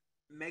 what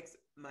makes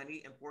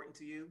money important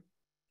to you.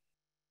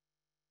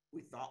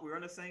 We thought we were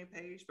on the same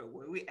page, but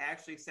when we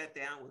actually sat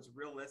down, was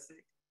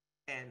realistic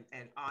and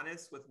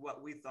honest with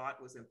what we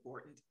thought was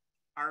important,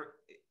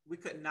 we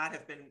could not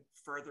have been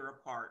further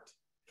apart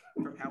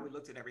from how we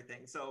looked at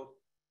everything. So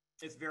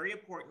it's very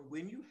important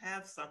when you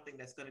have something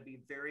that's going to be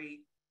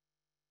very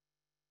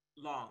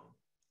long,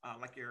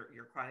 like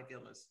your chronic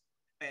illness,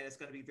 and it's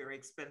going to be very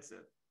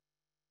expensive.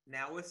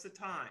 Now is the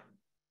time,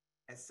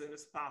 as soon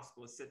as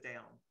possible, to sit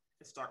down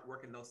and start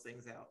working those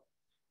things out.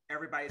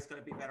 Everybody's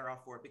going to be better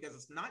off for it, because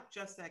it's not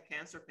just that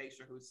cancer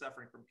patient who's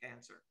suffering from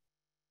cancer.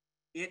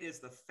 It is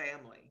the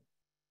family.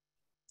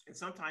 And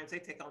sometimes they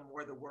take on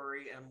more of the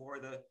worry and more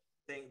of the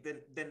thing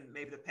than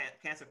maybe the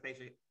cancer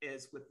patient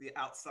is with the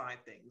outside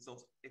things,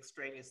 those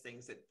extraneous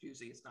things that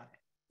usually it's not,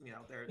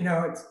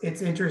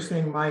 it's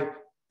interesting.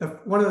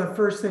 One of the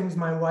first things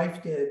my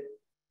wife did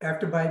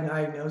after my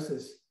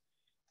diagnosis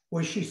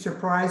was she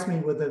surprised me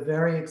with a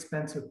very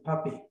expensive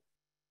puppy.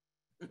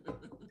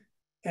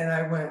 And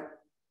I went,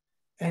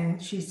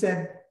 and she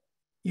said,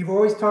 you've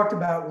always talked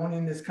about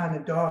wanting this kind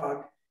of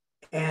dog,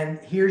 and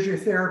here's your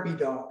therapy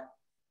dog.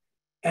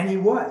 And he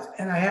was.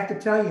 And I have to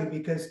tell you,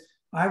 because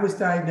I was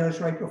diagnosed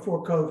right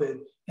before COVID,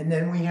 and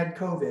then we had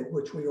COVID,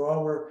 which we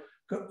all were,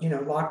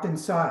 locked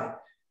inside.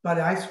 But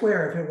I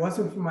swear, if it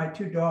wasn't for my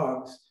two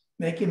dogs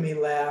making me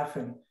laugh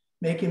and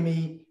making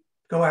me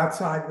go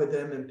outside with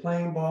them and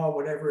playing ball,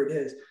 whatever it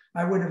is,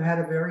 I would have had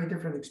a very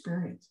different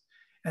experience.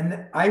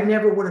 And I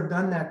never would have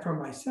done that for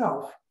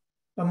myself,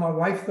 but my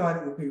wife thought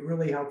it would be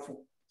really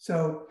helpful.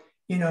 So,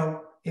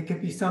 it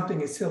could be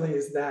something as silly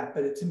as that,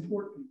 but it's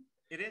important.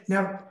 It is.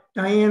 Now,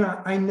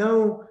 Diahanna, I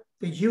know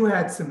that you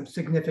had some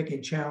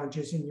significant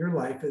challenges in your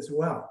life as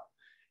well.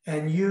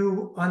 And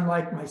you,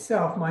 unlike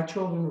myself, my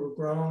children were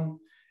grown,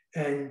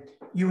 and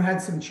you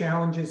had some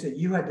challenges that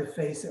you had to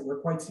face that were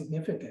quite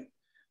significant.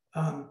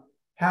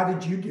 How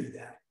did you do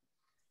that?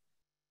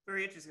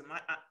 Very interesting.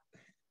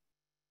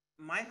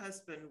 My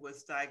husband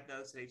was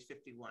diagnosed at age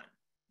 51,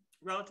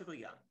 relatively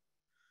young,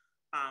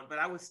 but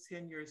I was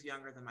 10 years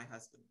younger than my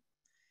husband.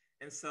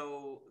 And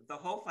so the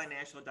whole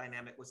financial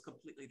dynamic was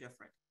completely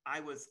different.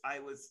 I was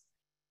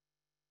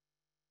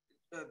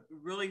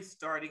really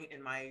starting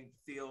in my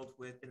field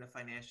in the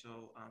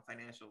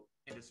financial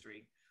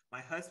industry.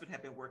 My husband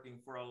had been working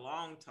for a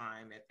long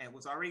time and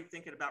was already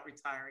thinking about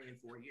retiring in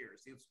 4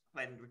 years. He was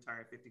planning to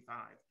retire at 55.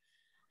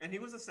 And he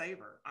was a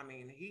saver. I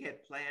mean, he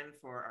had planned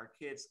for our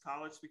kids'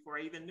 college before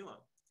I even knew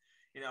him.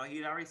 He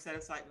had already set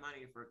aside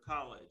money for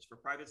college, for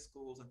private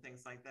schools and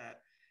things like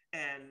that.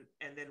 And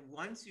then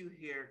once you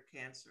hear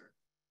cancer,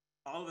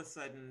 all of a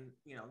sudden,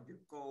 your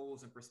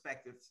goals and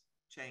perspectives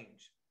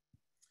change.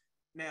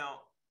 Now,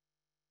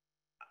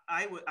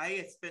 I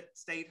had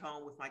stayed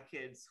home with my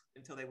kids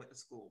until they went to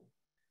school.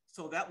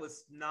 So that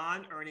was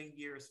non-earning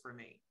years for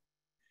me.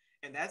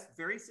 And that's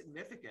very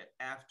significant.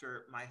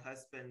 After my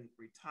husband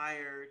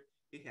retired,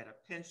 he had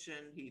a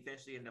pension. He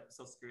eventually ended up with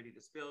Social Security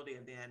disability,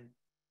 and then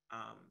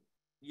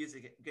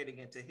getting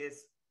into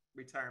his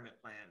retirement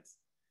plans.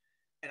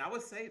 And I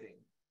was saving,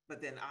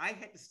 but then I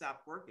had to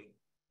stop working.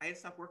 I had to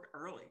stop working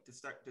early to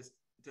start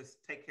to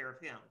take care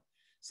of him.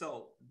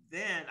 So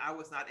then I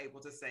was not able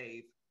to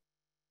save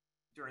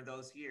during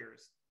those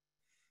years.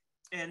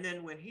 And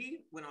then when he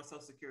went on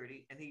Social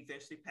Security and he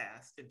eventually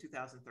passed in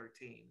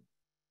 2013,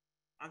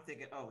 I'm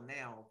thinking, oh,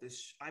 now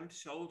I'm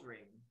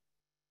shouldering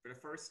for the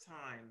first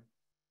time,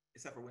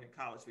 except for when in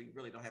college, we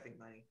really don't have any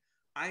money.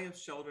 I am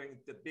shouldering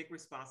the big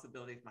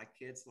responsibility of my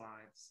kids'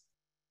 lives,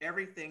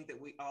 everything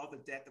all the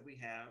debt that we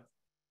have,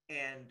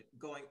 and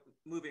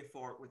moving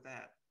forward with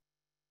that.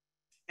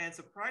 And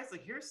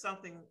surprisingly,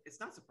 it's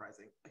not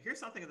surprising. Here's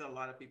something that a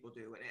lot of people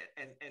do.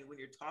 And when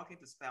you're talking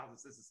to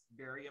spouses, this is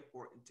very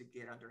important to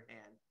get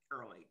underhand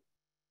early.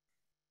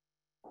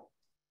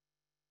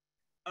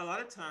 A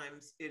lot of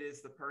times it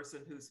is the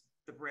person who's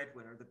the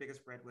breadwinner, the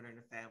biggest breadwinner in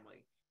the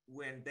family,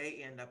 when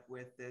they end up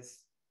with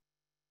this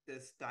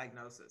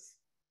diagnosis,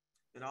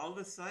 then all of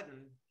a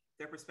sudden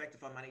their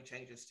perspective on money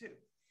changes too.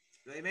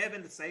 They may have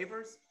been the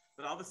savers,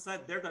 but all of a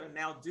sudden they're going to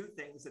now do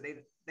things that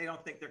they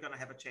don't think they're going to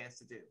have a chance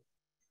to do.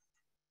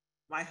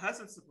 My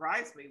husband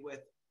surprised me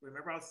with,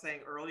 remember I was saying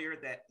earlier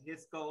that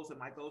his goals and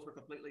my goals were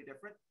completely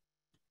different?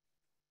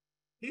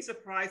 He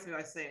surprised me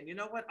by saying, you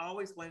know what, I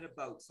always wanted a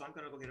boat, so I'm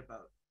going to go get a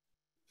boat.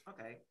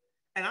 Okay.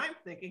 And I'm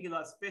thinking he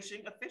loves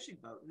fishing, a fishing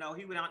boat. No,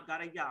 he went out and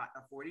got a yacht,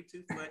 a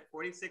 42-foot,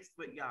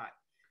 46-foot yacht.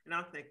 And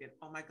I'm thinking,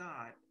 oh my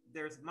God,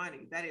 there's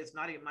money. That is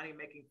not a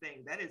money-making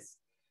thing. That is,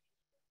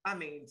 I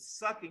mean,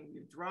 sucking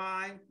you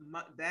dry.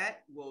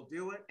 That will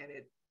do it. And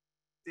it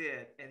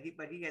did.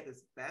 But he had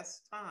this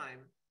best time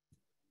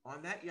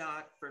on that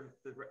yacht for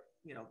the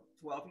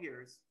 12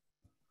 years,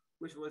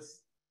 which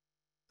was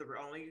the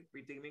only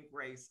redeeming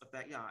grace of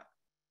that yacht.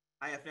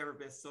 I have never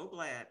been so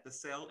glad to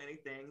sell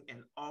anything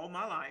in all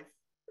my life.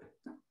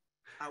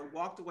 I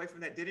walked away from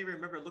that, didn't even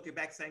remember looking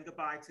back, saying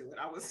goodbye to it.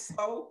 I was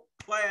so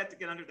glad to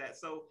get under that.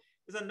 So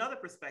there's another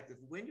perspective.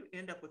 When you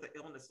end up with an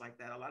illness like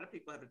that, a lot of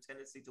people have a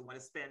tendency to want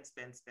to spend.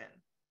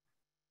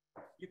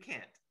 You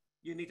can't.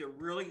 You need to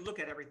really look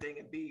at everything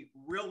and be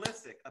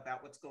realistic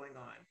about what's going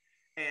on.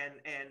 And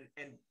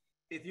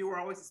if you were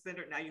always a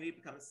spender, now you need to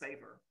become a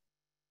saver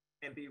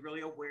and be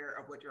really aware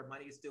of what your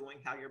money is doing,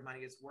 how your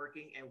money is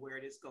working, and where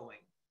it is going.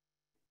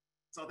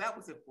 So that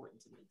was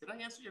important to me. Did I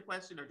answer your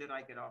question, or did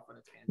I get off on a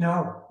tangent?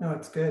 No,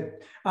 it's good.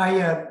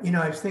 I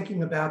was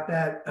thinking about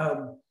that.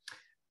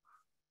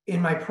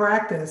 In my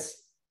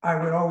practice, I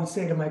would always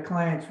say to my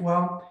clients,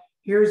 well,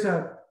 here's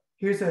a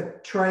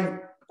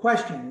trite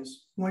question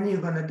is, when are you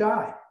going to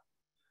die?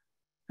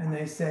 And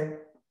they said,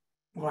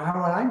 well, how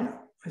would I know?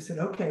 I said,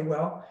 okay,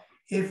 well,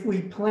 if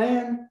we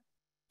plan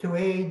to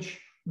age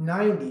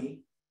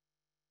 90,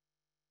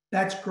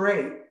 that's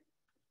great.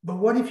 But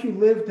what if you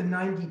live to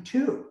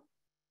 92?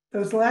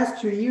 Those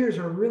last 2 years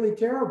are really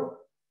terrible.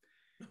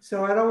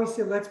 So I'd always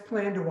say, let's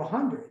plan to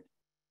 100.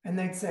 And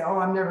they'd say, oh,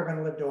 I'm never going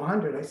to live to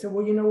 100. I said,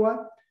 well, you know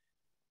what?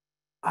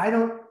 How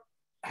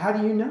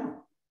do you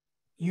know?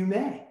 You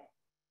may.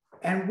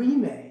 And we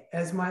may,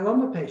 as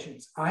myeloma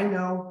patients. I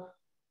know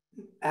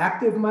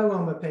active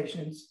myeloma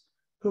patients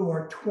who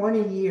are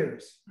 20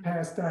 years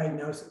past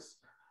diagnosis,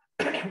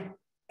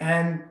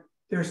 and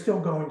they're still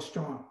going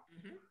strong.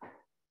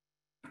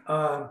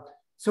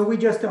 So we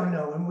just don't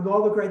know. And with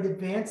all the great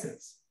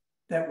advances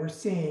that we're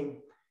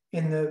seeing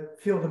in the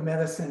field of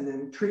medicine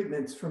and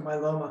treatments for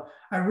myeloma,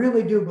 I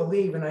really do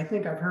believe, and I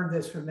think I've heard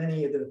this from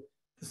many of the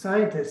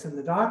scientists and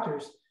the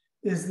doctors,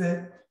 is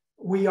that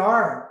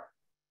myeloma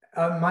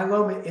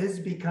is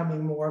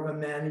becoming more of a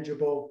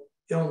manageable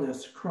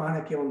illness,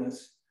 chronic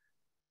illness,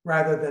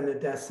 rather than a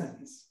death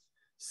sentence.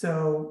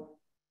 So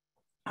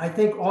I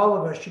think all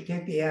of us should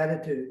take the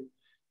attitude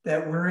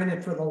that we're in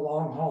it for the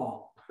long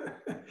haul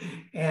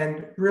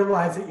and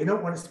realize that you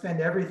don't want to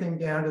spend everything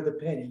down to the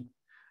penny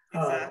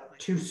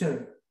too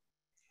soon.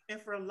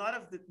 And for a lot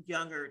of the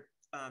younger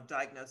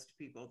diagnosed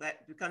people,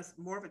 that becomes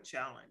more of a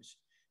challenge.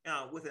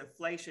 With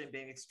inflation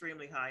being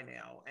extremely high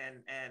now,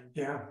 and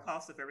the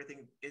cost of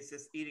everything is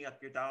just eating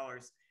up your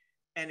dollars.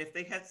 And if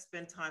they had to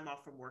spend time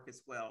off from work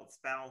as well,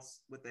 spouse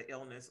with the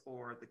illness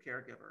or the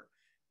caregiver,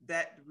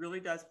 that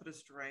really does put a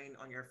strain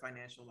on your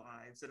financial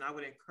lives. And I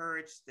would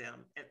encourage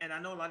them. And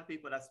I know a lot of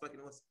people that I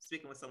was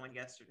speaking with someone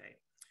yesterday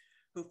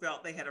who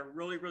felt they had a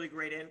really, really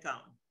great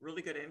income,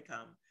 really good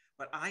income,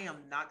 but I am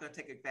not going to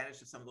take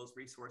advantage of some of those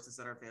resources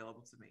that are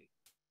available to me.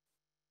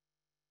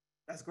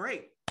 That's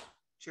great.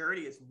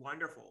 Charity is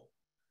wonderful,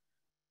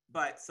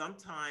 but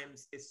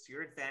sometimes it's to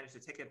your advantage to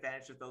take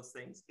advantage of those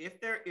things. If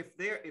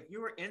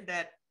you are in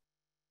that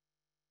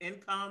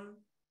income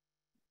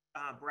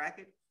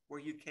bracket where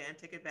you can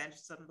take advantage of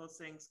some of those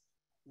things,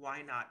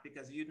 why not?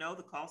 Because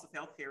the cost of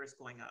healthcare is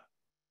going up.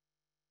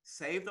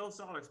 Save those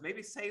dollars.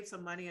 Maybe save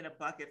some money in a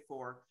bucket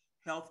for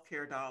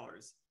healthcare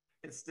dollars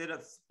instead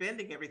of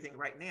spending everything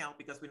right now,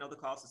 because we know the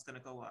cost is going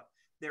to go up.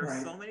 There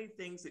are so many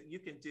things that you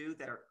can do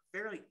that are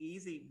fairly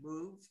easy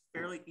moves,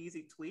 fairly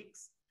easy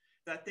tweaks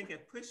that I think can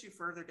push you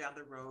further down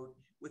the road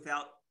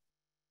without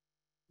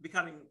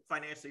becoming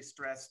financially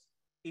stressed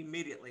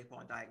immediately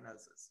upon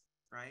diagnosis,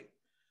 right?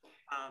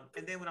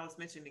 And then when I was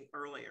mentioning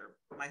earlier,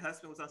 my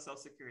husband was on Social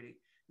Security.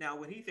 Now,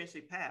 when he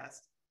eventually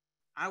passed,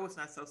 I was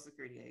not Social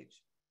Security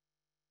age.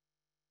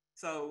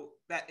 So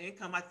that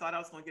income I thought I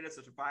was going to get as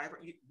a survivor,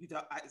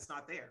 it's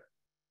not there.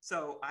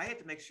 So I had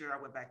to make sure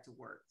I went back to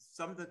work.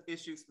 Some of the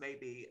issues may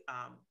be,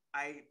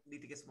 I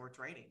need to get some more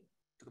training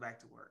to go back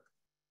to work.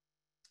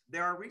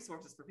 There are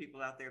resources for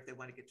people out there if they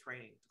want to get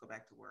training to go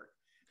back to work.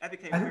 That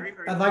became very,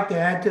 very. I'd like to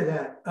add to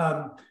that.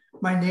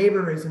 My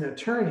neighbor is an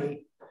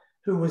attorney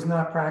who was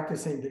not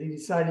practicing, but he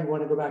decided he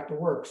wanted to go back to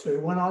work. So he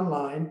went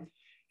online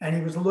and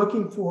he was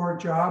looking for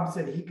jobs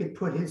that he could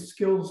put his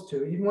skills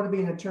to. He didn't want to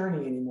be an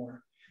attorney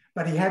anymore,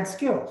 but he had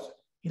skills.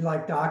 He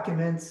liked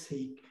documents.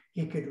 He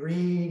could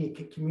read, he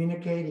could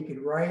communicate, he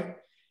could write,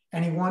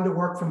 and he wanted to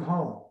work from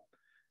home.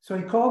 So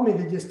he called me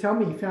to just tell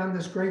me he found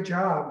this great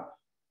job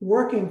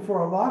working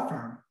for a law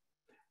firm,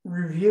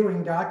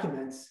 reviewing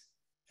documents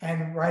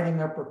and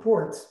writing up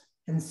reports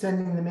and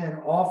sending them in,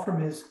 all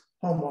from his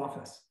home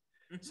office.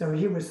 So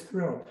he was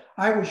thrilled.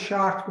 I was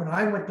shocked when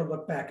I went to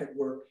look back at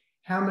work,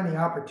 how many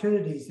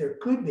opportunities there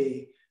could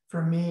be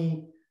for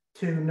me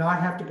to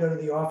not have to go to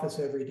the office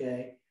every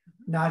day,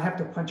 not have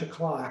to punch a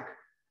clock,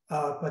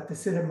 but to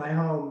sit at my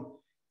home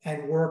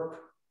and work,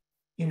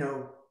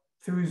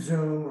 through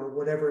Zoom or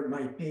whatever it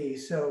might be.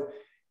 So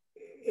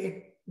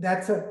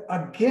that's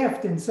a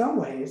gift in some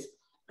ways,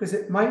 because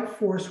it might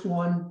force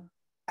one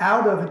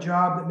out of a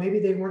job that maybe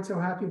they weren't so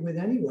happy with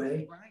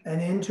anyway, Right.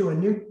 and into a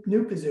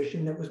new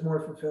position that was more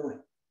fulfilling.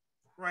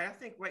 Right. I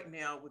think right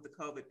now with the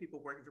COVID, people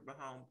working from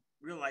home,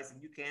 realizing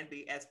you can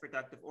be as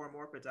productive or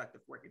more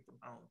productive working from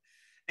home.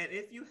 And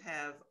if you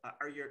have,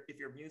 if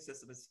your immune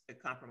system is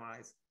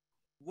compromised,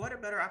 what a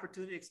better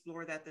opportunity to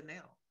explore that than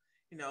now.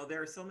 You know,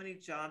 there are so many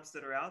jobs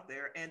that are out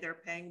there, and they're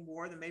paying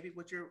more than maybe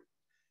what you're,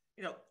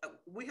 you know,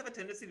 we have a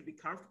tendency to be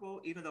comfortable,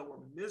 even though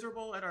we're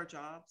miserable at our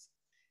jobs.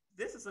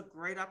 This is a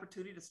great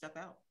opportunity to step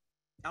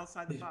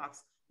outside the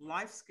box.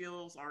 Life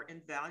skills are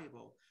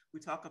invaluable. We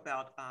talk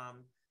about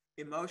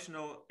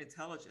emotional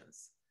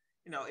intelligence.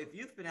 You know, if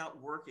you've been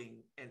out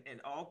working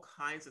in all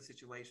kinds of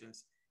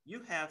situations,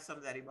 you have some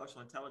of that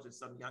emotional intelligence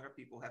some younger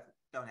people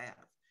don't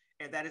have.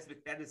 And that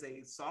is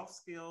a soft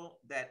skill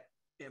that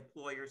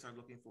employers are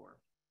looking for.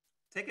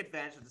 Take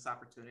advantage of this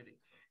opportunity.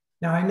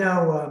 Now, I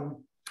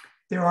know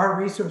there are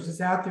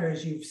resources out there,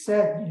 as you've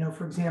said, you know,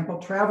 for example,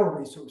 travel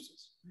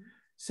resources.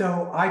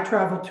 So I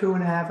travel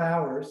 2.5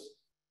 hours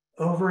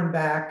over and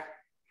back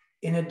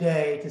in a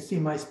day to see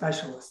my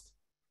specialist.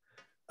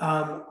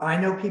 I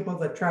know people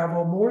that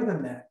travel more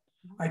than that.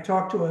 I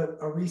talked to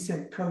a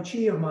recent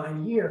coachee of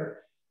mine here.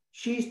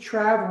 She's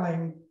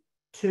traveling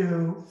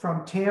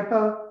from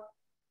Tampa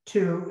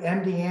to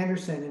MD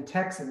Anderson in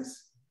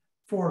Texas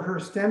for her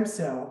stem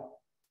cell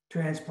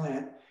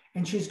transplant.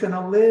 And she's going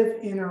to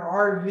live in her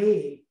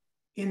RV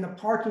in the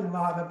parking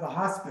lot of the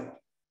hospital.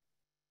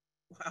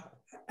 Wow.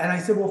 And I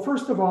said, well,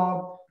 first of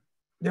all,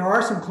 there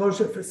are some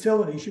closer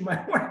facilities you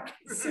might want to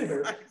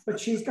consider, but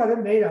she's got it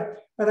made up.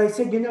 But I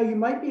said, you know, you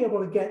might be able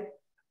to get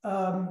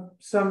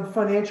some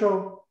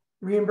financial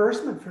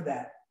reimbursement for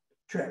that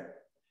trip.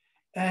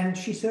 And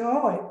she said,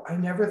 oh, I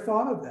never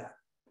thought of that.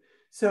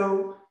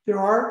 So there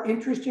are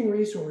interesting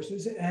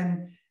resources.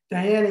 And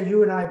Diahanna,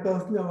 you and I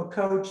both know a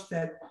coach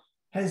that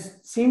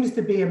seems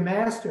to be a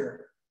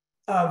master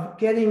of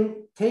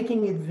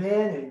taking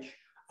advantage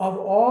of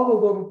all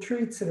the little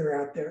treats that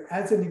are out there.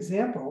 As an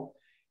example,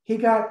 he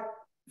got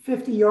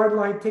 50-yard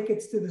line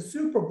tickets to the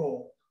Super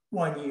Bowl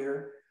one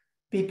year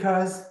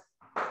because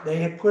they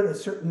had put a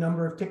certain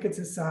number of tickets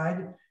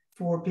aside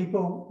for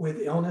people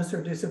with illness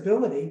or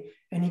disability,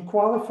 and he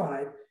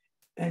qualified.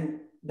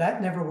 And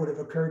that never would have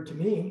occurred to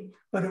me,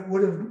 but it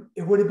would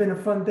have been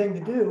a fun thing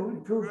to do,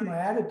 improve my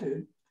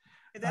attitude.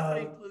 And that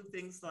would include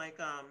things like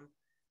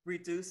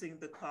reducing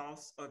the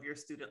cost of your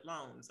student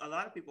loans. A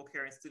lot of people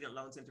carry student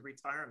loans into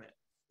retirement.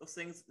 Those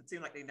things, it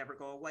seem like they never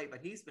go away, but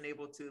he's been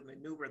able to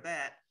maneuver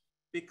that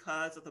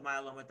because of the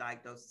myeloma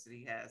diagnosis that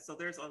he has. So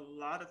there's a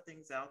lot of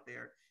things out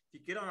there. If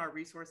you get on our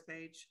resource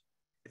page,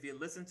 if you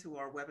listen to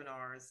our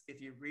webinars,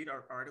 if you read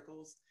our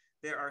articles,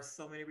 there are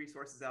so many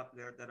resources out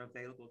there that are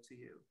available to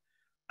you.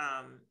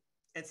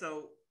 And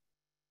so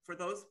for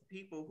those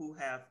people who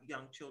have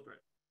young children,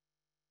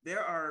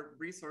 there are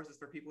resources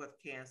for people who have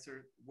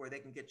cancer where they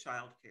can get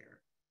childcare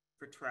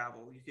for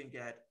travel. You can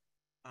get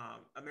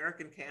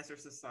American Cancer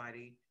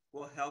Society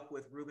will help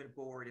with room and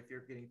board if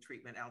you're getting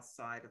treatment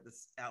outside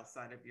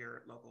of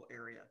your local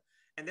area.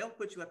 And they'll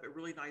put you up at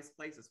really nice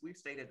places. We've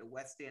stayed at the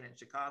West End in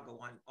Chicago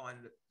on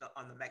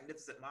the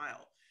Magnificent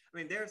Mile. I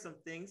mean, there are some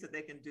things that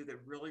they can do that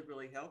really,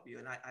 really help you.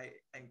 And I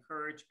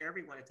encourage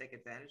everyone to take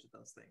advantage of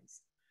those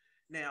things.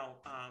 Now,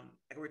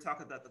 we're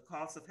talking about the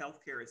cost of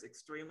healthcare is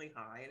extremely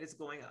high and it's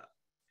going up.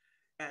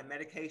 And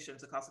medications,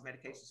 the cost of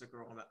medications are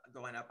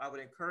going up. I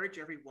would encourage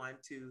everyone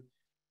to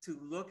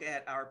look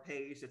at our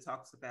page that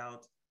talks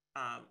about,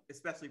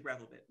 especially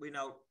Revlimid. We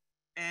know,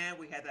 and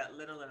we had that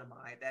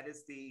lenalidomide. That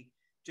is the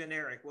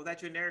generic. Well, that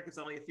generic is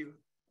only a few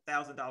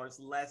 $1,000s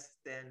less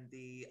than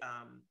the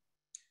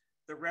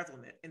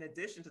Revlimid. In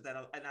addition to that,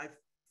 and I'm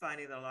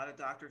finding that a lot of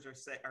doctors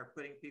are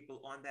putting people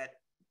on that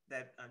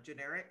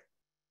generic,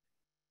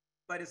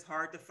 but it's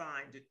hard to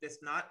find.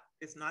 It's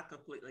not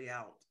completely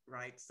out,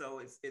 right? So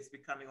it's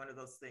becoming one of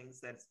those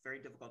things that's very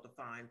difficult to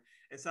find.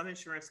 And some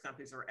insurance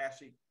companies are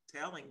actually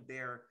telling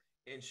their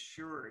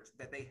insured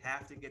that they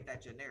have to get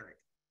that generic,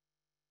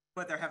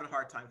 but they're having a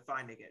hard time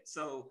finding it.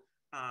 So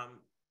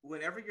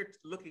whenever you're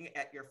looking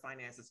at your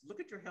finances, look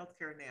at your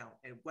healthcare now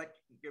and what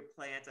you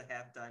plan to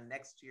have done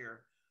next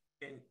year,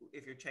 and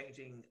if you're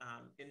changing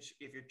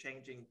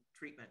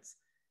treatments.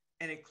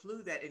 And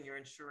include that in your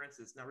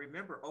insurances. Now,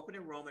 remember, open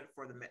enrollment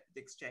for the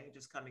exchange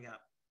is coming up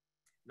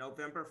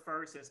November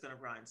 1st, and it's going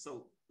to run.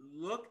 So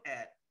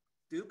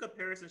do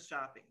comparison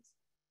shoppings,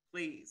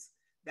 please.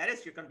 That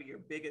is going to be your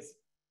biggest,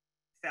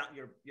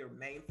 your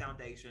main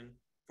foundation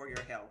for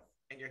your health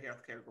and your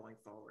healthcare going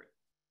forward.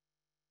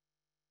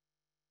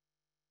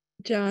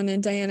 John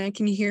and Diahanna,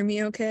 can you hear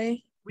me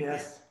okay?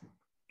 Yes.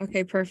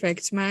 Okay,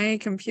 perfect. My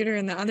computer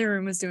in the other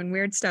room was doing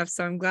weird stuff,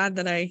 so I'm glad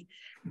that I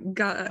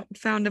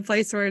found a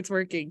place where it's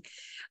working.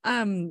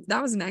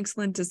 That was an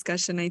excellent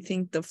discussion. I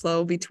think the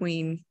flow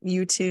between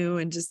you two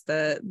and just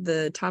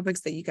the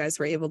topics that you guys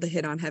were able to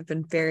hit on have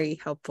been very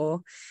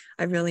helpful.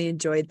 I really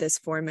enjoyed this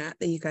format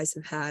that you guys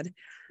have had.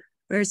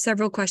 There are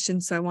several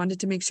questions, so I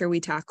wanted to make sure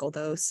we tackle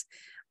those.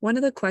 One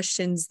of the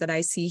questions that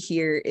I see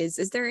here is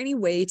there any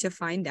way to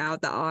find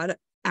out the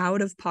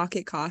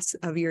out-of-pocket costs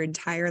of your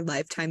entire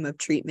lifetime of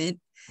treatment?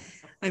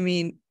 I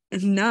mean,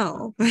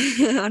 no,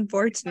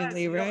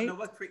 unfortunately, you right? don't know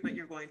what treatment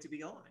you're going to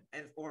be on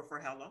or for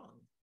how long.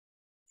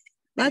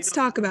 Let's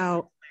talk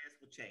about plans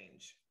will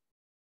change.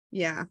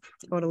 Yeah,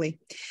 totally.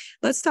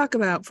 Let's talk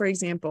about, for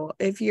example,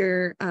 if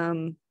you're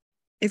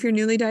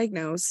newly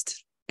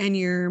diagnosed and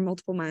your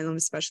multiple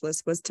myeloma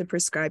specialist was to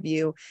prescribe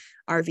you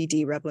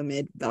RVD,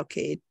 Revlimid,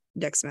 Velcade,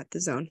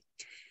 dexamethasone,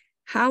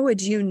 how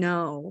would you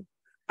know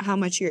how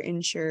much your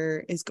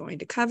insurer is going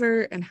to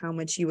cover and how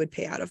much you would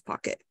pay out of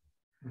pocket?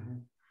 Mm-hmm.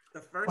 The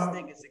first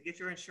thing is to get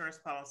your insurance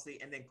policy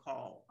and then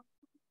call.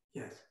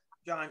 Yes.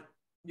 John,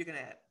 you can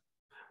add.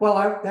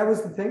 Well, that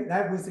was the thing.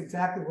 That was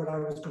exactly what I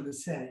was going to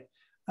say.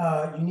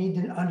 You need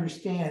to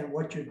understand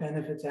what your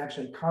benefits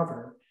actually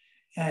cover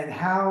and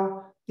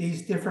how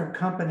these different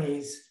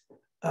companies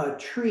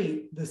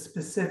treat the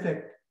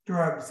specific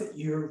drugs that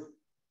you've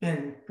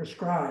been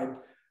prescribed.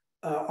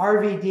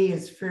 RVD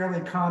is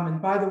fairly common.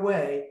 By the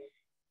way,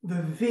 the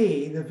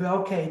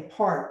Velcade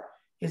part,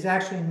 is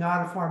actually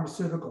not a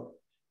pharmaceutical.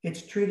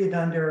 It's treated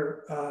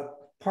under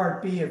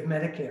Part B of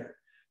Medicare.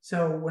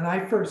 So when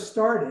I first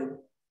started,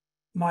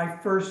 my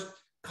first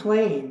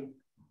claim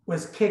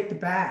was kicked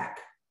back.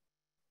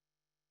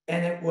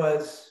 And it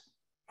was,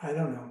 I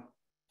don't know,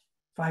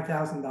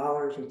 $5,000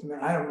 or something.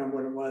 I don't remember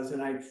what it was.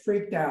 And I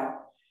freaked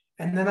out.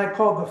 And then I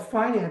called the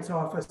finance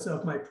office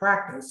of my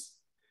practice.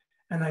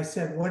 And I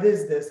said, what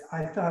is this?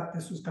 I thought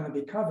this was going to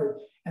be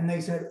covered. And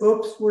they said,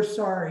 oops, we're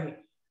sorry.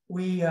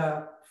 We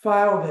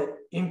filed it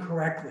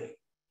incorrectly.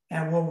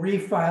 And we'll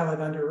refile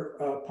it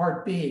under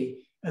Part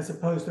B as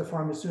opposed to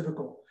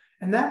pharmaceutical.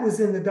 And that was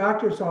in the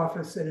doctor's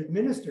office that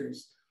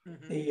administers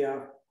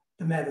the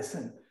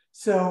medicine.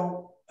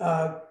 So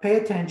pay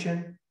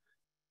attention,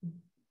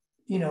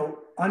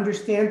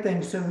 understand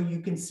things so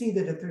you can see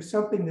that if there's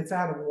something that's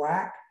out of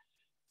whack,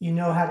 you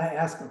know how to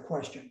ask a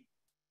question.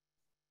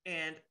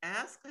 And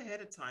ask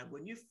ahead of time.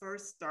 When you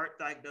first start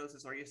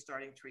diagnosis or you're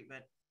starting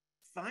treatment,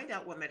 find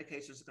out what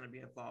medications are going to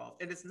be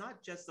involved. And it's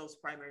not just those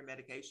primary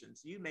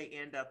medications. You may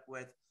end up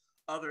with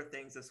other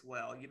things as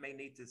well. You may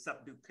need to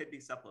do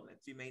kidney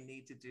supplements. You may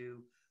need to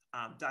do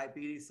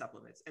diabetes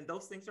supplements. And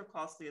those things are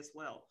costly as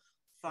well.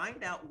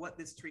 Find out what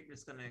this treatment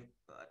is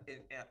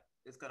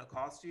going to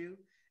cost you,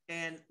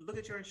 and look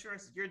at your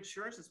insurance. Your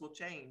insurances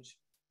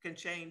can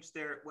change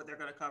what they're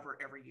going to cover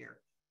every year,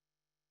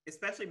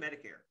 especially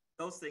Medicare.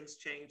 Those things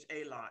change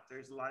a lot.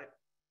 There's a lot of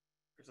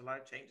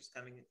changes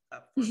coming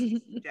up for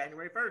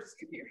January 1st.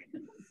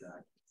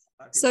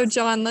 So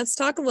John, let's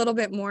talk a little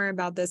bit more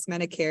about this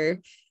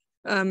Medicare.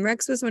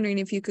 Rex was wondering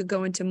if you could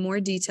go into more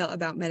detail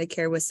about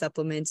Medicare with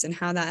supplements and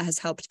how that has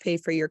helped pay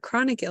for your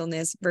chronic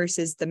illness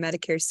versus the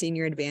Medicare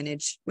Senior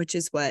Advantage, which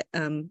is what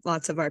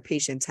lots of our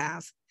patients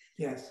have.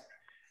 Yes.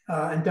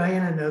 And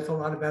Diana knows a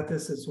lot about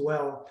this as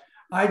well.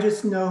 I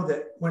just know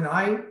that when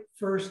I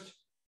first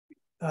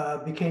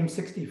became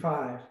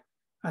 65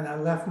 and I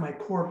left my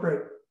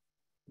corporate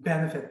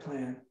benefit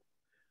plan,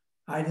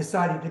 I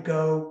decided to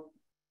go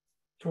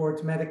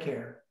towards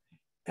Medicare.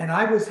 And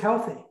I was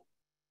healthy.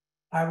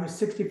 I was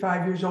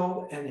 65 years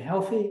old and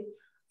healthy.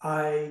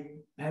 I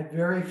had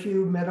very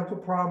few medical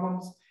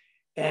problems.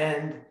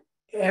 And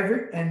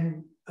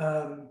the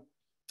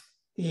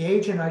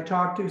agent I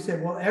talked to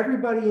said, well,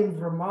 everybody in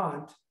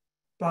Vermont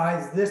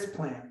buys this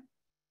plan,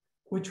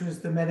 which was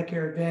the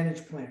Medicare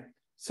Advantage plan.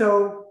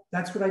 So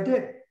that's what I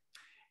did.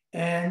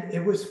 And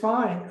it was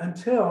fine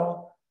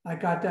until I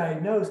got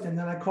diagnosed. And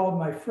then I called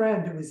my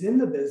friend who was in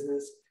the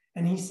business,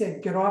 and he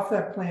said, get off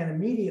that plan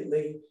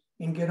immediately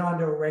and get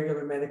onto a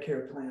regular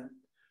Medicare plan.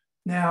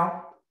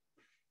 Now,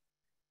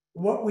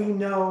 what we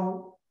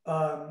know,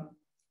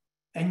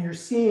 and you're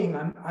seeing,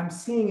 I'm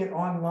seeing it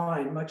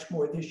online much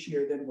more this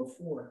year than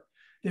before.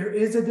 There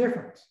is a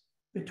difference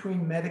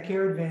between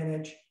Medicare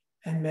Advantage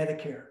and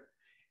Medicare.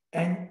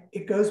 And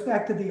it goes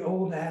back to the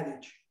old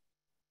adage,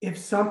 if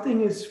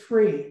something is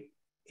free,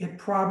 it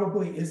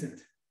probably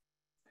isn't.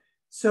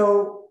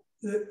 So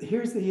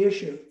here's the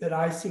issue that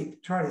I see, to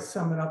try to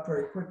sum it up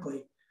very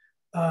quickly.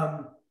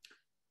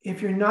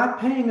 If you're not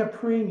paying a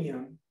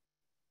premium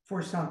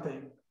for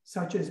something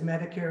such as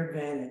Medicare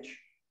Advantage,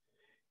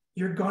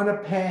 you're going to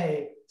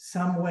pay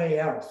some way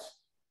else,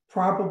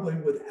 probably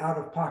with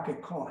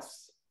out-of-pocket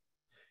costs.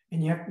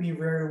 And you have to be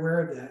very aware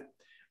of that.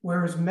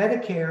 Whereas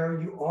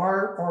Medicare, you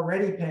are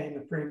already paying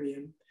a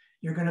premium.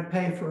 You're going to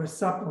pay for a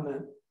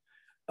supplement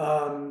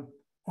on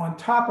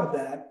top of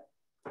that.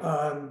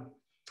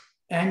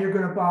 And you're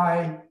going to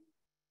buy,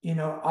 a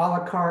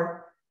la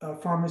carte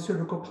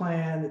pharmaceutical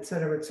plan, et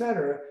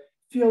cetera,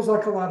 feels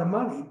like a lot of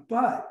money,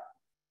 but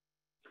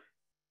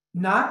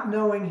not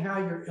knowing how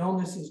your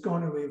illness is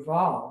going to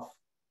evolve,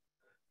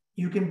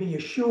 you can be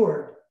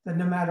assured that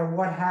no matter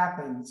what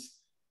happens,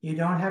 you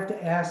don't have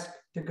to ask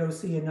to go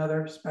see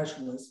another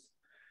specialist.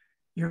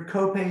 Your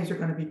copays are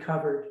going to be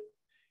covered.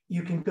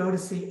 You can go to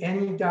see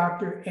any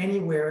doctor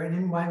anywhere. And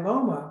in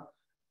myeloma,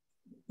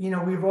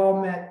 we've all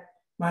met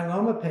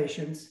myeloma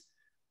patients.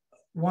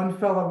 One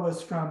fellow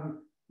was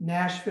from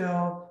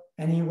Nashville,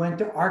 and he went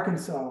to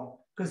Arkansas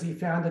because he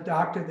found a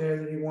doctor there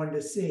that he wanted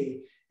to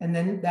see. And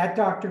then that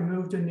doctor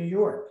moved to New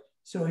York.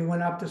 So he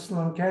went up to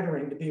Sloan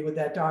Kettering to be with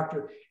that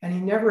doctor, and he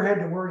never had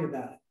to worry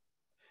about it.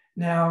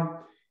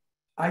 Now,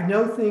 I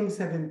know things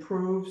have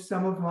improved.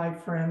 Some of my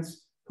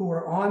friends who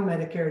are on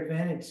Medicare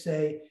Advantage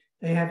say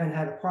they haven't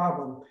had a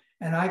problem.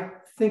 And I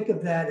think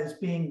of that as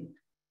being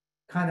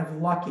kind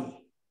of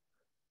lucky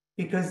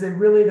because they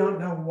really don't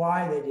know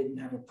why they didn't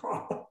have a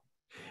problem.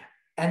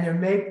 And there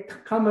may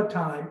come a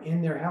time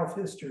in their health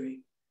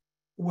history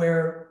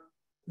where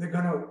they're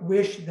going to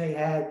wish they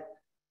had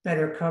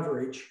better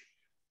coverage.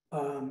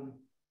 And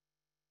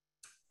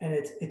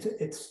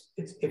it's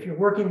if you're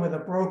working with a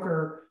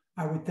broker,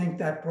 I would think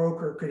that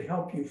broker could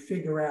help you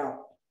figure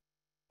out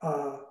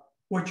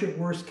what your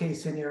worst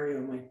case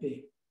scenario might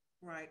be.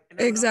 Right.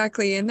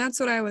 Exactly. And that's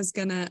what I was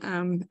going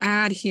to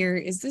add here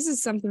is this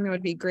is something that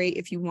would be great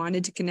if you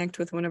wanted to connect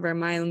with one of our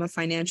myeloma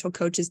financial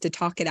coaches to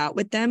talk it out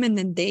with them. And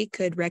then they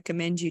could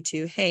recommend you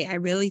to, hey, I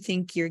really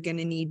think you're going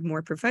to need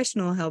more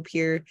professional help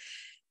here.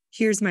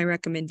 Here's my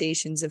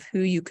recommendations of who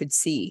you could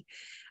see.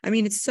 I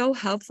mean, it's so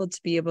helpful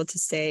to be able to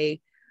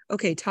say,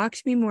 okay, talk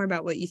to me more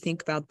about what you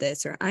think about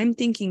this, or I'm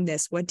thinking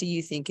this, what do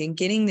you think? And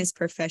getting this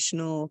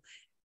professional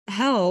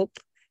help.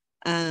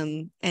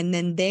 And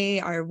then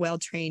they are well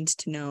trained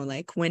to know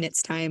like when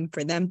it's time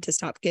for them to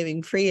stop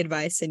giving free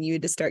advice and you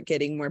to start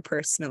getting more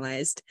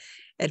personalized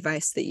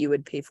advice that you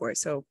would pay for.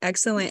 So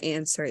excellent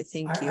answer.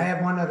 Thank you. I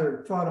have one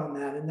other thought on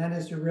that, and that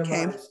is to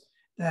realize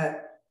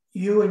that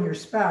you and your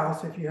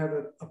spouse, if you have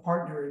a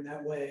partner in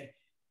that way,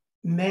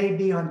 may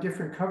be on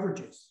different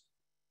coverages.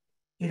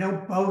 You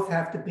don't both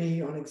have to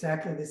be on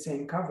exactly the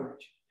same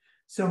coverage.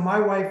 So my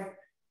wife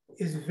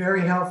is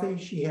very healthy.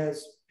 She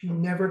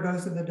never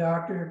goes to the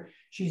doctor.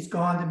 She's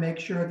gone to make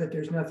sure that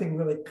there's nothing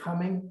really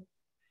coming.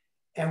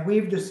 And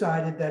we've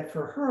decided that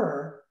for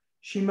her,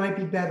 she might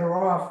be better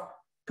off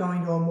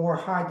going to a more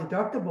high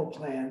deductible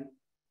plan.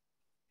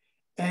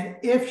 And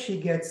if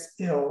she gets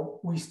ill,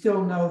 we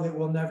still know that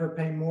we'll never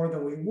pay more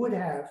than we would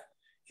have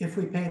if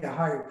we paid a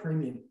higher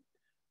premium.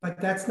 But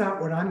that's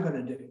not what I'm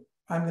going to do.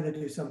 I'm going to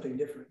do something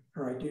different,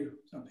 or I do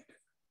something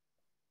different.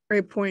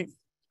 Great point.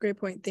 Great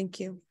point. Thank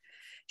you.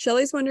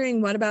 Shelley's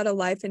wondering, what about a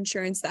life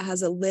insurance that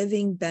has a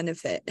living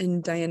benefit?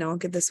 And Diana, I'll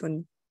give this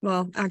one.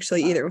 Well,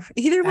 actually,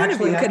 either one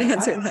of you could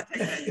answer that.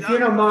 If you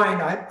don't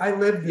mind, I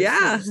lived this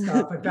sort of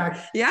stuff. In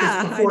fact,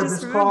 just before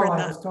this call,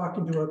 I was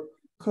talking to a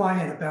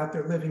client about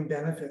their living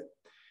benefit.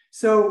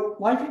 So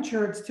life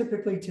insurance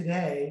typically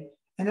today,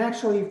 and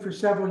actually for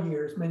several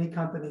years, many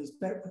companies,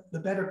 the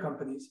better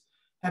companies,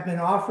 have been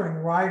offering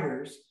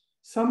riders,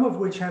 some of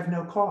which have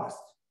no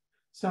cost,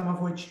 some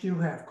of which do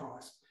have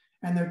cost.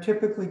 And they're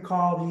typically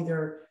called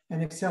either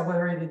an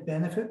accelerated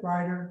benefit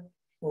rider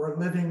or a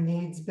living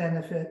needs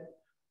benefit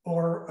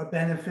or a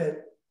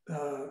benefit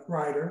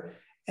rider.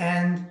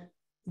 And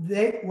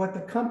what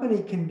the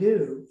company can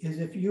do is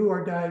if you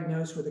are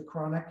diagnosed with a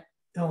chronic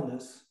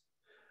illness,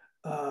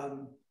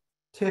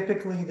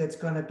 typically that's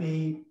going to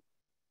be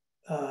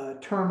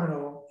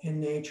terminal in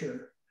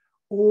nature,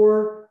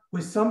 or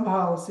with some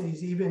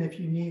policies, even if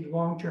you need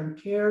long-term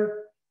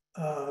care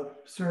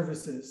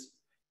services,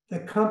 the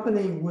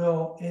company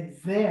will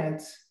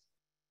advance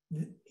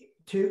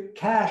to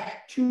cash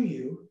to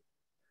you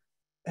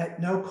at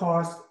no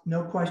cost,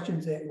 no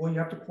questions. Well, you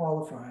have to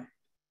qualify,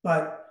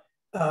 but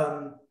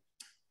and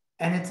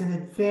it's an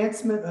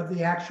advancement of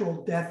the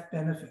actual death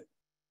benefit.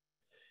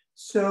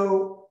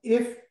 So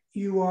if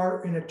you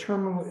are in a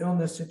terminal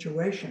illness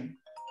situation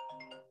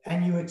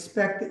and you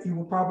expect that you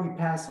will probably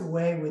pass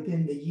away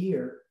within the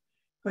year,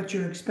 but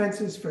your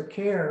expenses for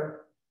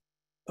care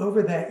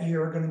over that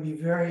year are going to be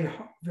very,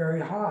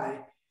 very high,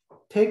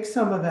 take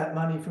some of that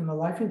money from the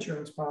life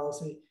insurance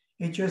policy.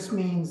 It just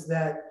means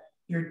that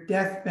your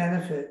death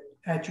benefit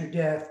at your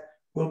death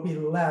will be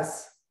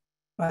less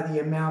by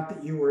the amount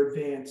that you were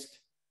advanced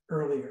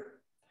earlier.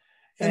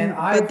 Go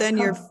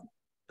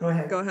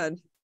ahead.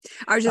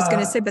 I was just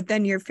going to say, but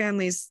then your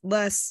family's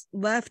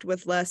left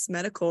with less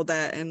medical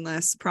debt and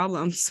less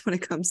problems when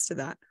it comes to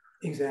that.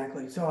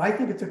 Exactly. So I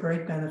think it's a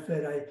great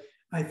benefit.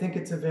 I think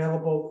it's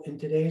available in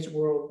today's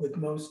world with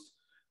most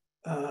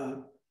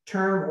term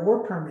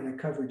or permanent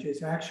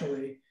coverages,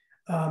 actually.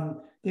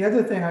 The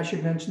other thing I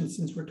should mention,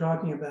 since we're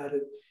talking about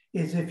it,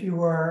 is if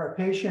you are a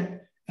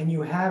patient and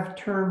you have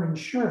term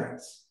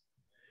insurance,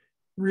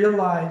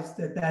 realize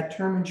that that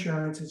term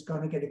insurance is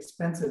going to get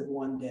expensive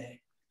one day.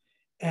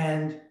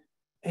 And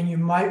you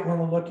might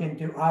want to look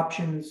into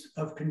options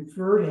of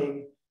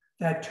converting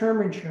that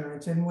term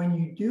insurance. And when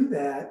you do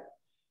that,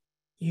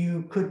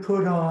 you could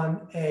put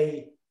on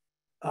a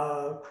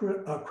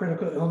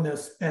critical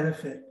illness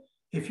benefit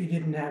if you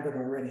didn't have it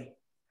already.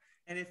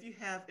 And if you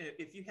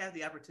have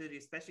the opportunity,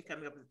 especially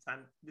coming up at the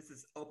time, this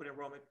is open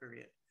enrollment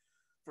period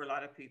for a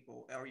lot of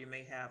people, or you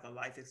may have a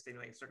life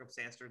extenuating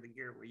circumstance during the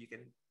year where you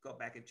can go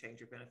back and change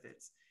your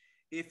benefits.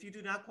 If you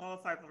do not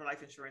qualify for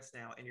life insurance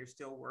now and you're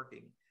still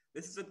working,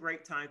 this is a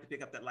great time to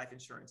pick up that life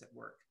insurance at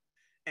work.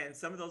 And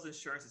some of those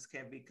insurances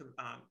can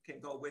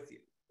go with you.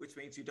 which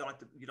means you don't have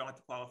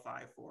to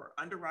qualify for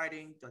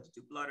underwriting, you don't have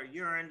to do blood or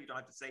urine, you don't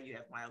have to say you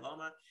have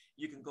myeloma.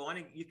 You can go in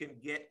and you can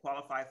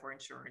qualify for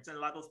insurance. And a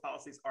lot of those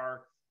policies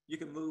you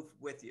can move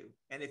with you.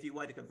 And if you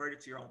want to convert it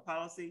to your own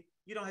policy,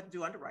 you don't have to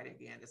do underwriting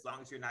again, as long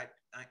as you're not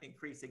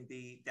increasing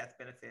the death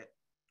benefit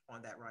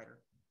on that rider.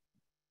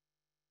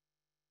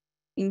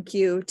 Thank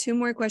you. 2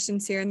 more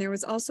questions here. And there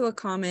was also a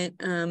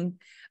comment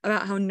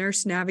about how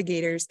nurse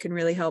navigators can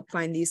really help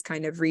find these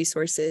kind of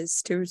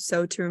resources to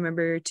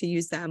remember to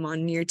use them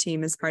on your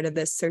team as part of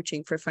this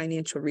searching for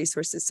financial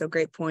resources. So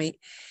great point.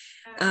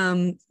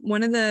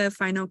 One of the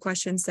final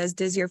questions says,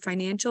 does your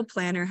financial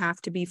planner have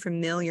to be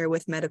familiar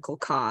with medical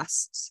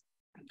costs?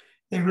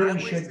 They really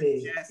should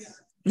be.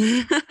 Yes.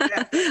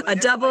 A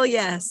double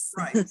yes.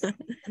 Right.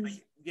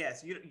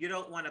 Yes, you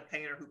don't want a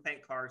painter who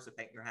paints cars to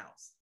paint your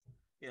house.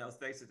 It's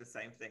basically the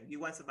same thing. You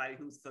want somebody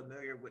who's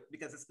familiar with,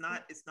 because it's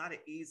not an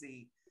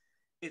easy,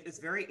 it's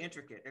very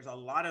intricate. There's a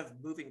lot of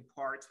moving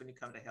parts when you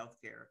come to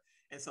healthcare.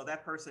 And so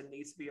that person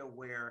needs to be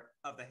aware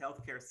of the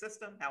healthcare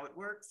system, how it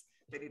works.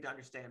 They need to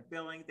understand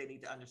billing. They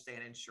need to understand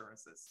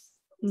insurances.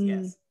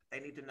 Yes, they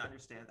need to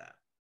understand that.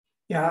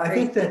 Yeah, I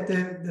think that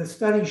the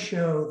studies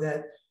show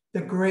that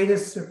the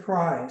greatest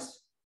surprise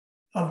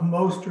of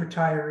most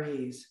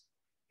retirees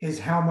is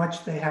how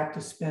much they have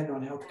to spend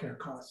on healthcare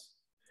costs.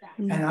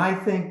 And I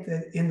think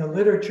that in the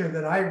literature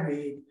that I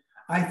read,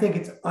 I think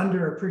it's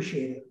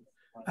underappreciated.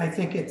 I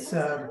think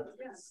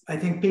I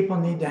think people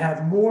need to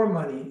have more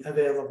money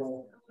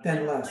available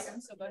than less.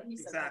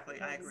 Exactly,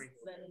 I agree.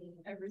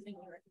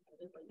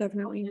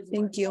 Definitely,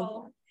 thank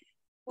you.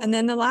 And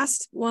then the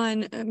last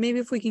one, maybe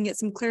if we can get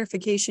some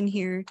clarification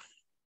here.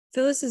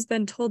 Phyllis has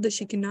been told that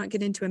she cannot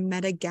get into a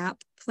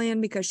Medigap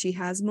plan because she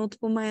has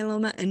multiple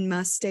myeloma and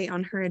must stay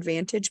on her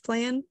Advantage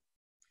plan.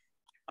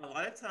 A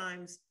lot of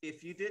times,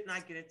 if you did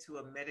not get into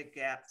a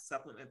Medigap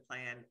supplement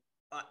plan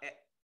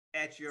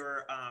at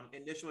your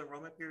initial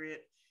enrollment period,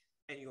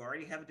 and you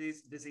already have a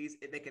disease,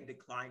 they can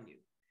decline you.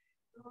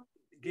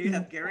 You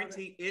have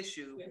guaranteed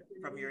issue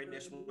from your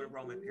initial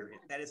enrollment period.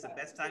 That is the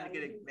best time to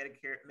get a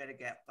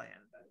Medigap plan.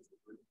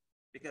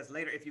 Because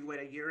later, if you wait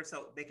a year or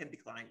so, they can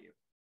decline you.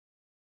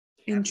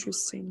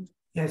 Interesting.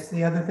 Yes,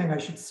 the other thing I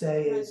should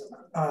say is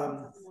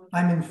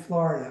I'm in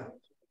Florida,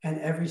 and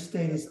every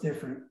state is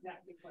different.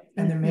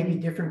 And there may be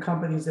different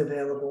companies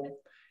available.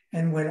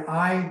 And when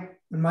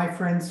my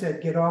friend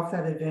said, get off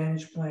that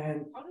Advantage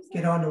plan,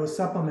 get onto a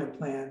supplement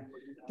plan,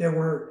 there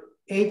were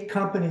 8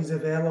 companies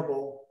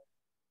available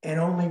and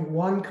only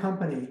 1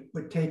 company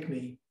would take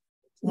me,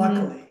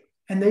 luckily.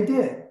 And they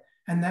did.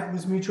 And that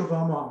was Mutual of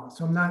Omaha.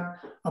 So I'm not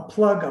a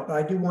plug up, but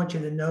I do want you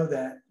to know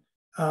that.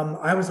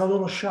 I was a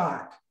little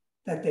shocked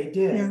that they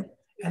did,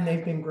 and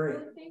they've been great.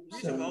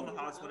 Mutual of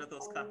Omaha is one of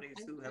those companies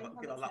who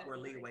get a lot more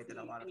leeway than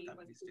a lot of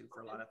companies do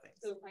for a lot of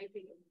things.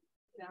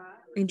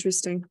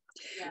 Interesting.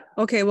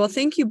 Okay, well,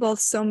 thank you both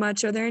so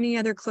much. Are there any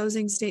other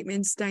closing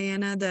statements,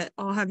 Diana, that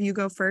I'll have you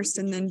go first,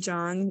 and then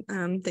John,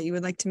 that you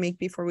would like to make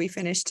before we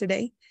finish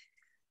today?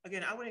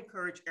 Again, I would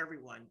encourage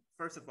everyone,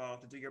 first of all,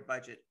 to do your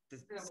budget, to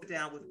sit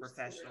down with a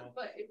professional.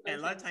 And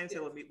a lot of times they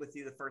will meet with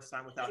you the first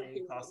time without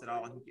any cost at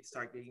all, and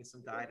start getting you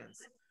some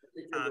guidance.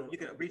 You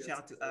can reach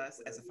out to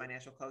us as a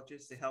financial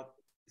coaches to help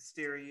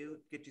steer you,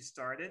 get you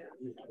started,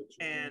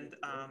 and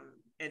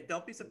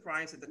don't be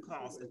surprised at the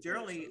cost.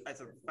 Generally,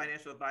 as a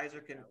financial advisor,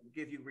 can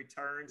give you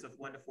returns of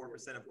 1 to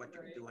 4% of what you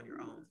can do on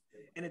your own.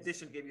 In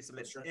addition, give you some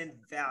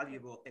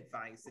invaluable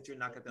advice that you're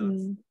not going to be able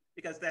to,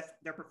 because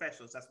they're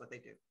professionals. That's what they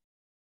do.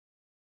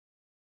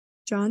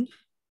 John?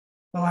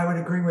 Well, I would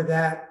agree with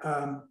that.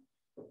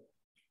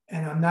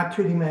 And I'm not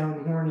tooting my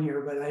own horn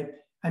here, but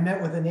I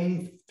met with an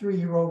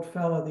 83-year-old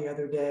fellow the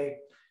other day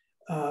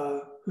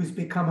who's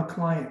become a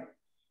client.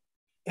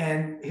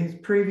 And his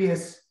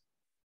previous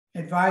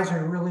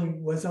advisor really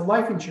was a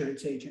life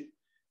insurance agent.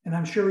 And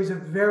I'm sure he's a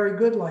very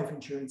good life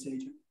insurance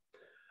agent.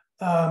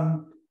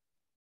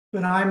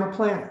 But I'm a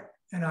planner,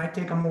 and I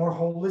take a more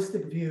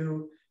holistic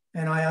view,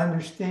 and I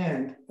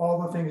understand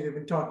all the things we've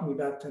been talking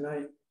about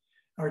tonight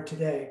or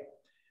today.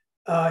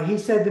 He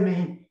said to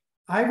me,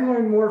 I've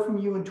learned more from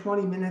you in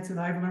 20 minutes than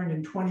I've learned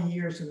in 20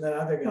 years from that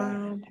other guy.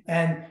 Wow.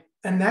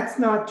 And that's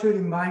not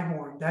tooting my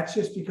horn. That's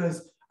just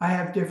because I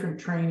have different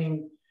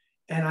training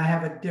and I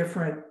have a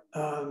different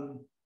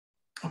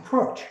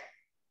approach.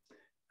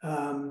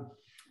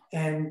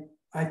 And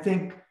I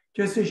think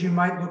just as you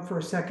might look for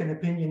a second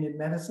opinion in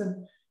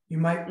medicine, you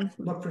might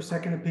look for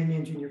second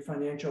opinions in your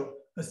financial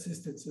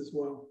assistance as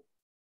well.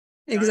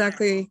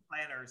 Exactly.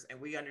 Planners, and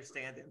we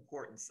understand the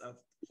importance of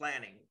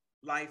planning,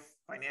 life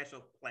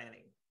financial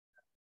planning.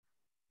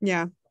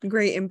 Yeah,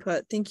 great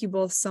input. Thank you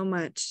both so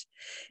much.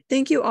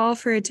 Thank you all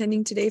for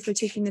attending today, for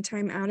taking the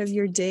time out of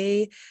your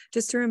day.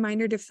 Just a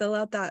reminder to fill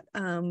out that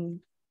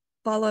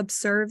follow-up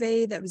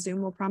survey that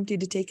Zoom will prompt you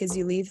to take as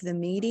you leave the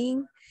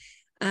meeting.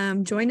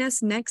 Join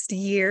us next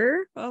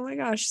year. Oh my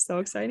gosh, so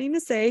exciting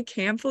to say.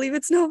 Can't believe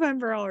it's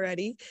November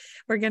already.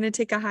 We're going to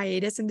take a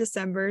hiatus in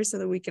December so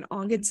that we can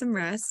all get some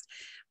rest.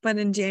 But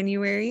in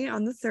January,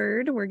 on the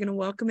 3rd, we're going to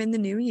welcome in the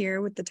new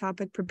year with the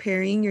topic,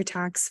 preparing your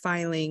tax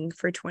filing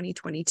for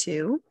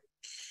 2022.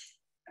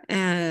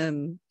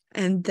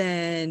 And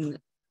then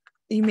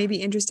you may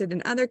be interested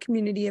in other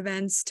community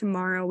events.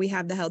 Tomorrow we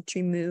have the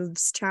HealthTree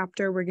Moves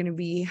chapter. We're going to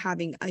be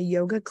having a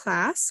yoga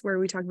class where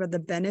we talk about the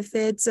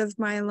benefits of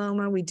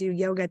myeloma. We do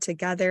yoga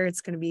together.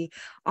 It's going to be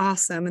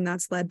awesome. And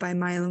that's led by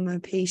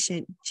myeloma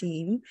patient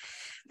Jean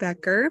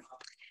Becker.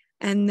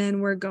 And then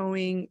we're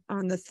going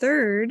on the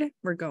 3rd,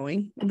 we're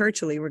going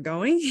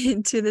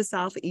into the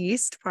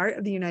Southeast part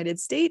of the United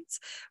States,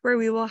 where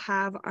we will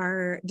have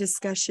our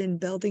discussion,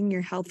 building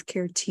your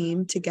healthcare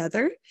team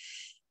together.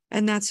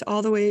 And that's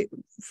all the way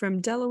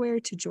from Delaware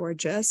to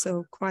Georgia.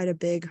 So quite a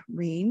big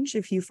range.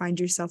 If you find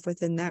yourself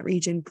within that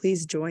region,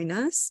 please join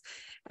us.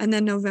 And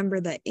then November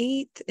the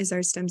 8th is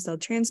our stem cell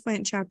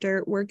transplant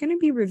chapter. We're going to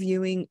be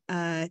reviewing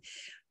a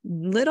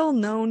little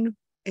known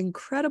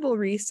incredible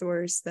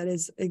resource that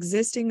is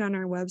existing on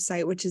our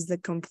website, which is the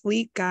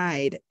complete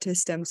guide to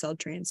stem cell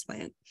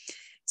transplant.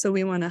 So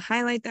we want to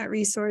highlight that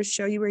resource,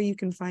 show you where you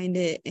can find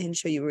it, and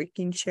show you where you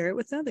can share it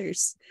with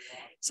others.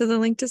 So the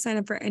link to sign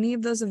up for any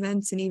of those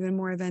events and even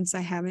more events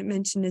I haven't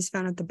mentioned is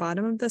found at the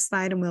bottom of the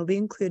slide and will be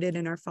included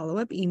in our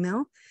follow-up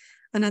email.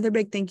 Another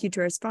big thank you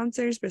to our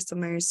sponsors, Bristol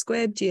Myers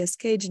Squibb,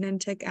 GSK,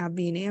 Genentech,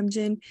 AbbVie, and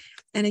Amgen.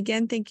 And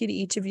again, thank you to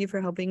each of you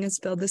for helping us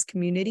build this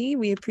community.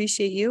 We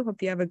appreciate you.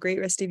 Hope you have a great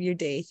rest of your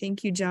day.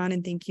 Thank you, John,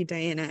 and thank you,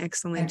 Diana.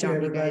 Excellent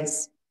job, you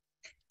guys.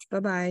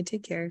 Bye-bye.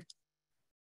 Take care.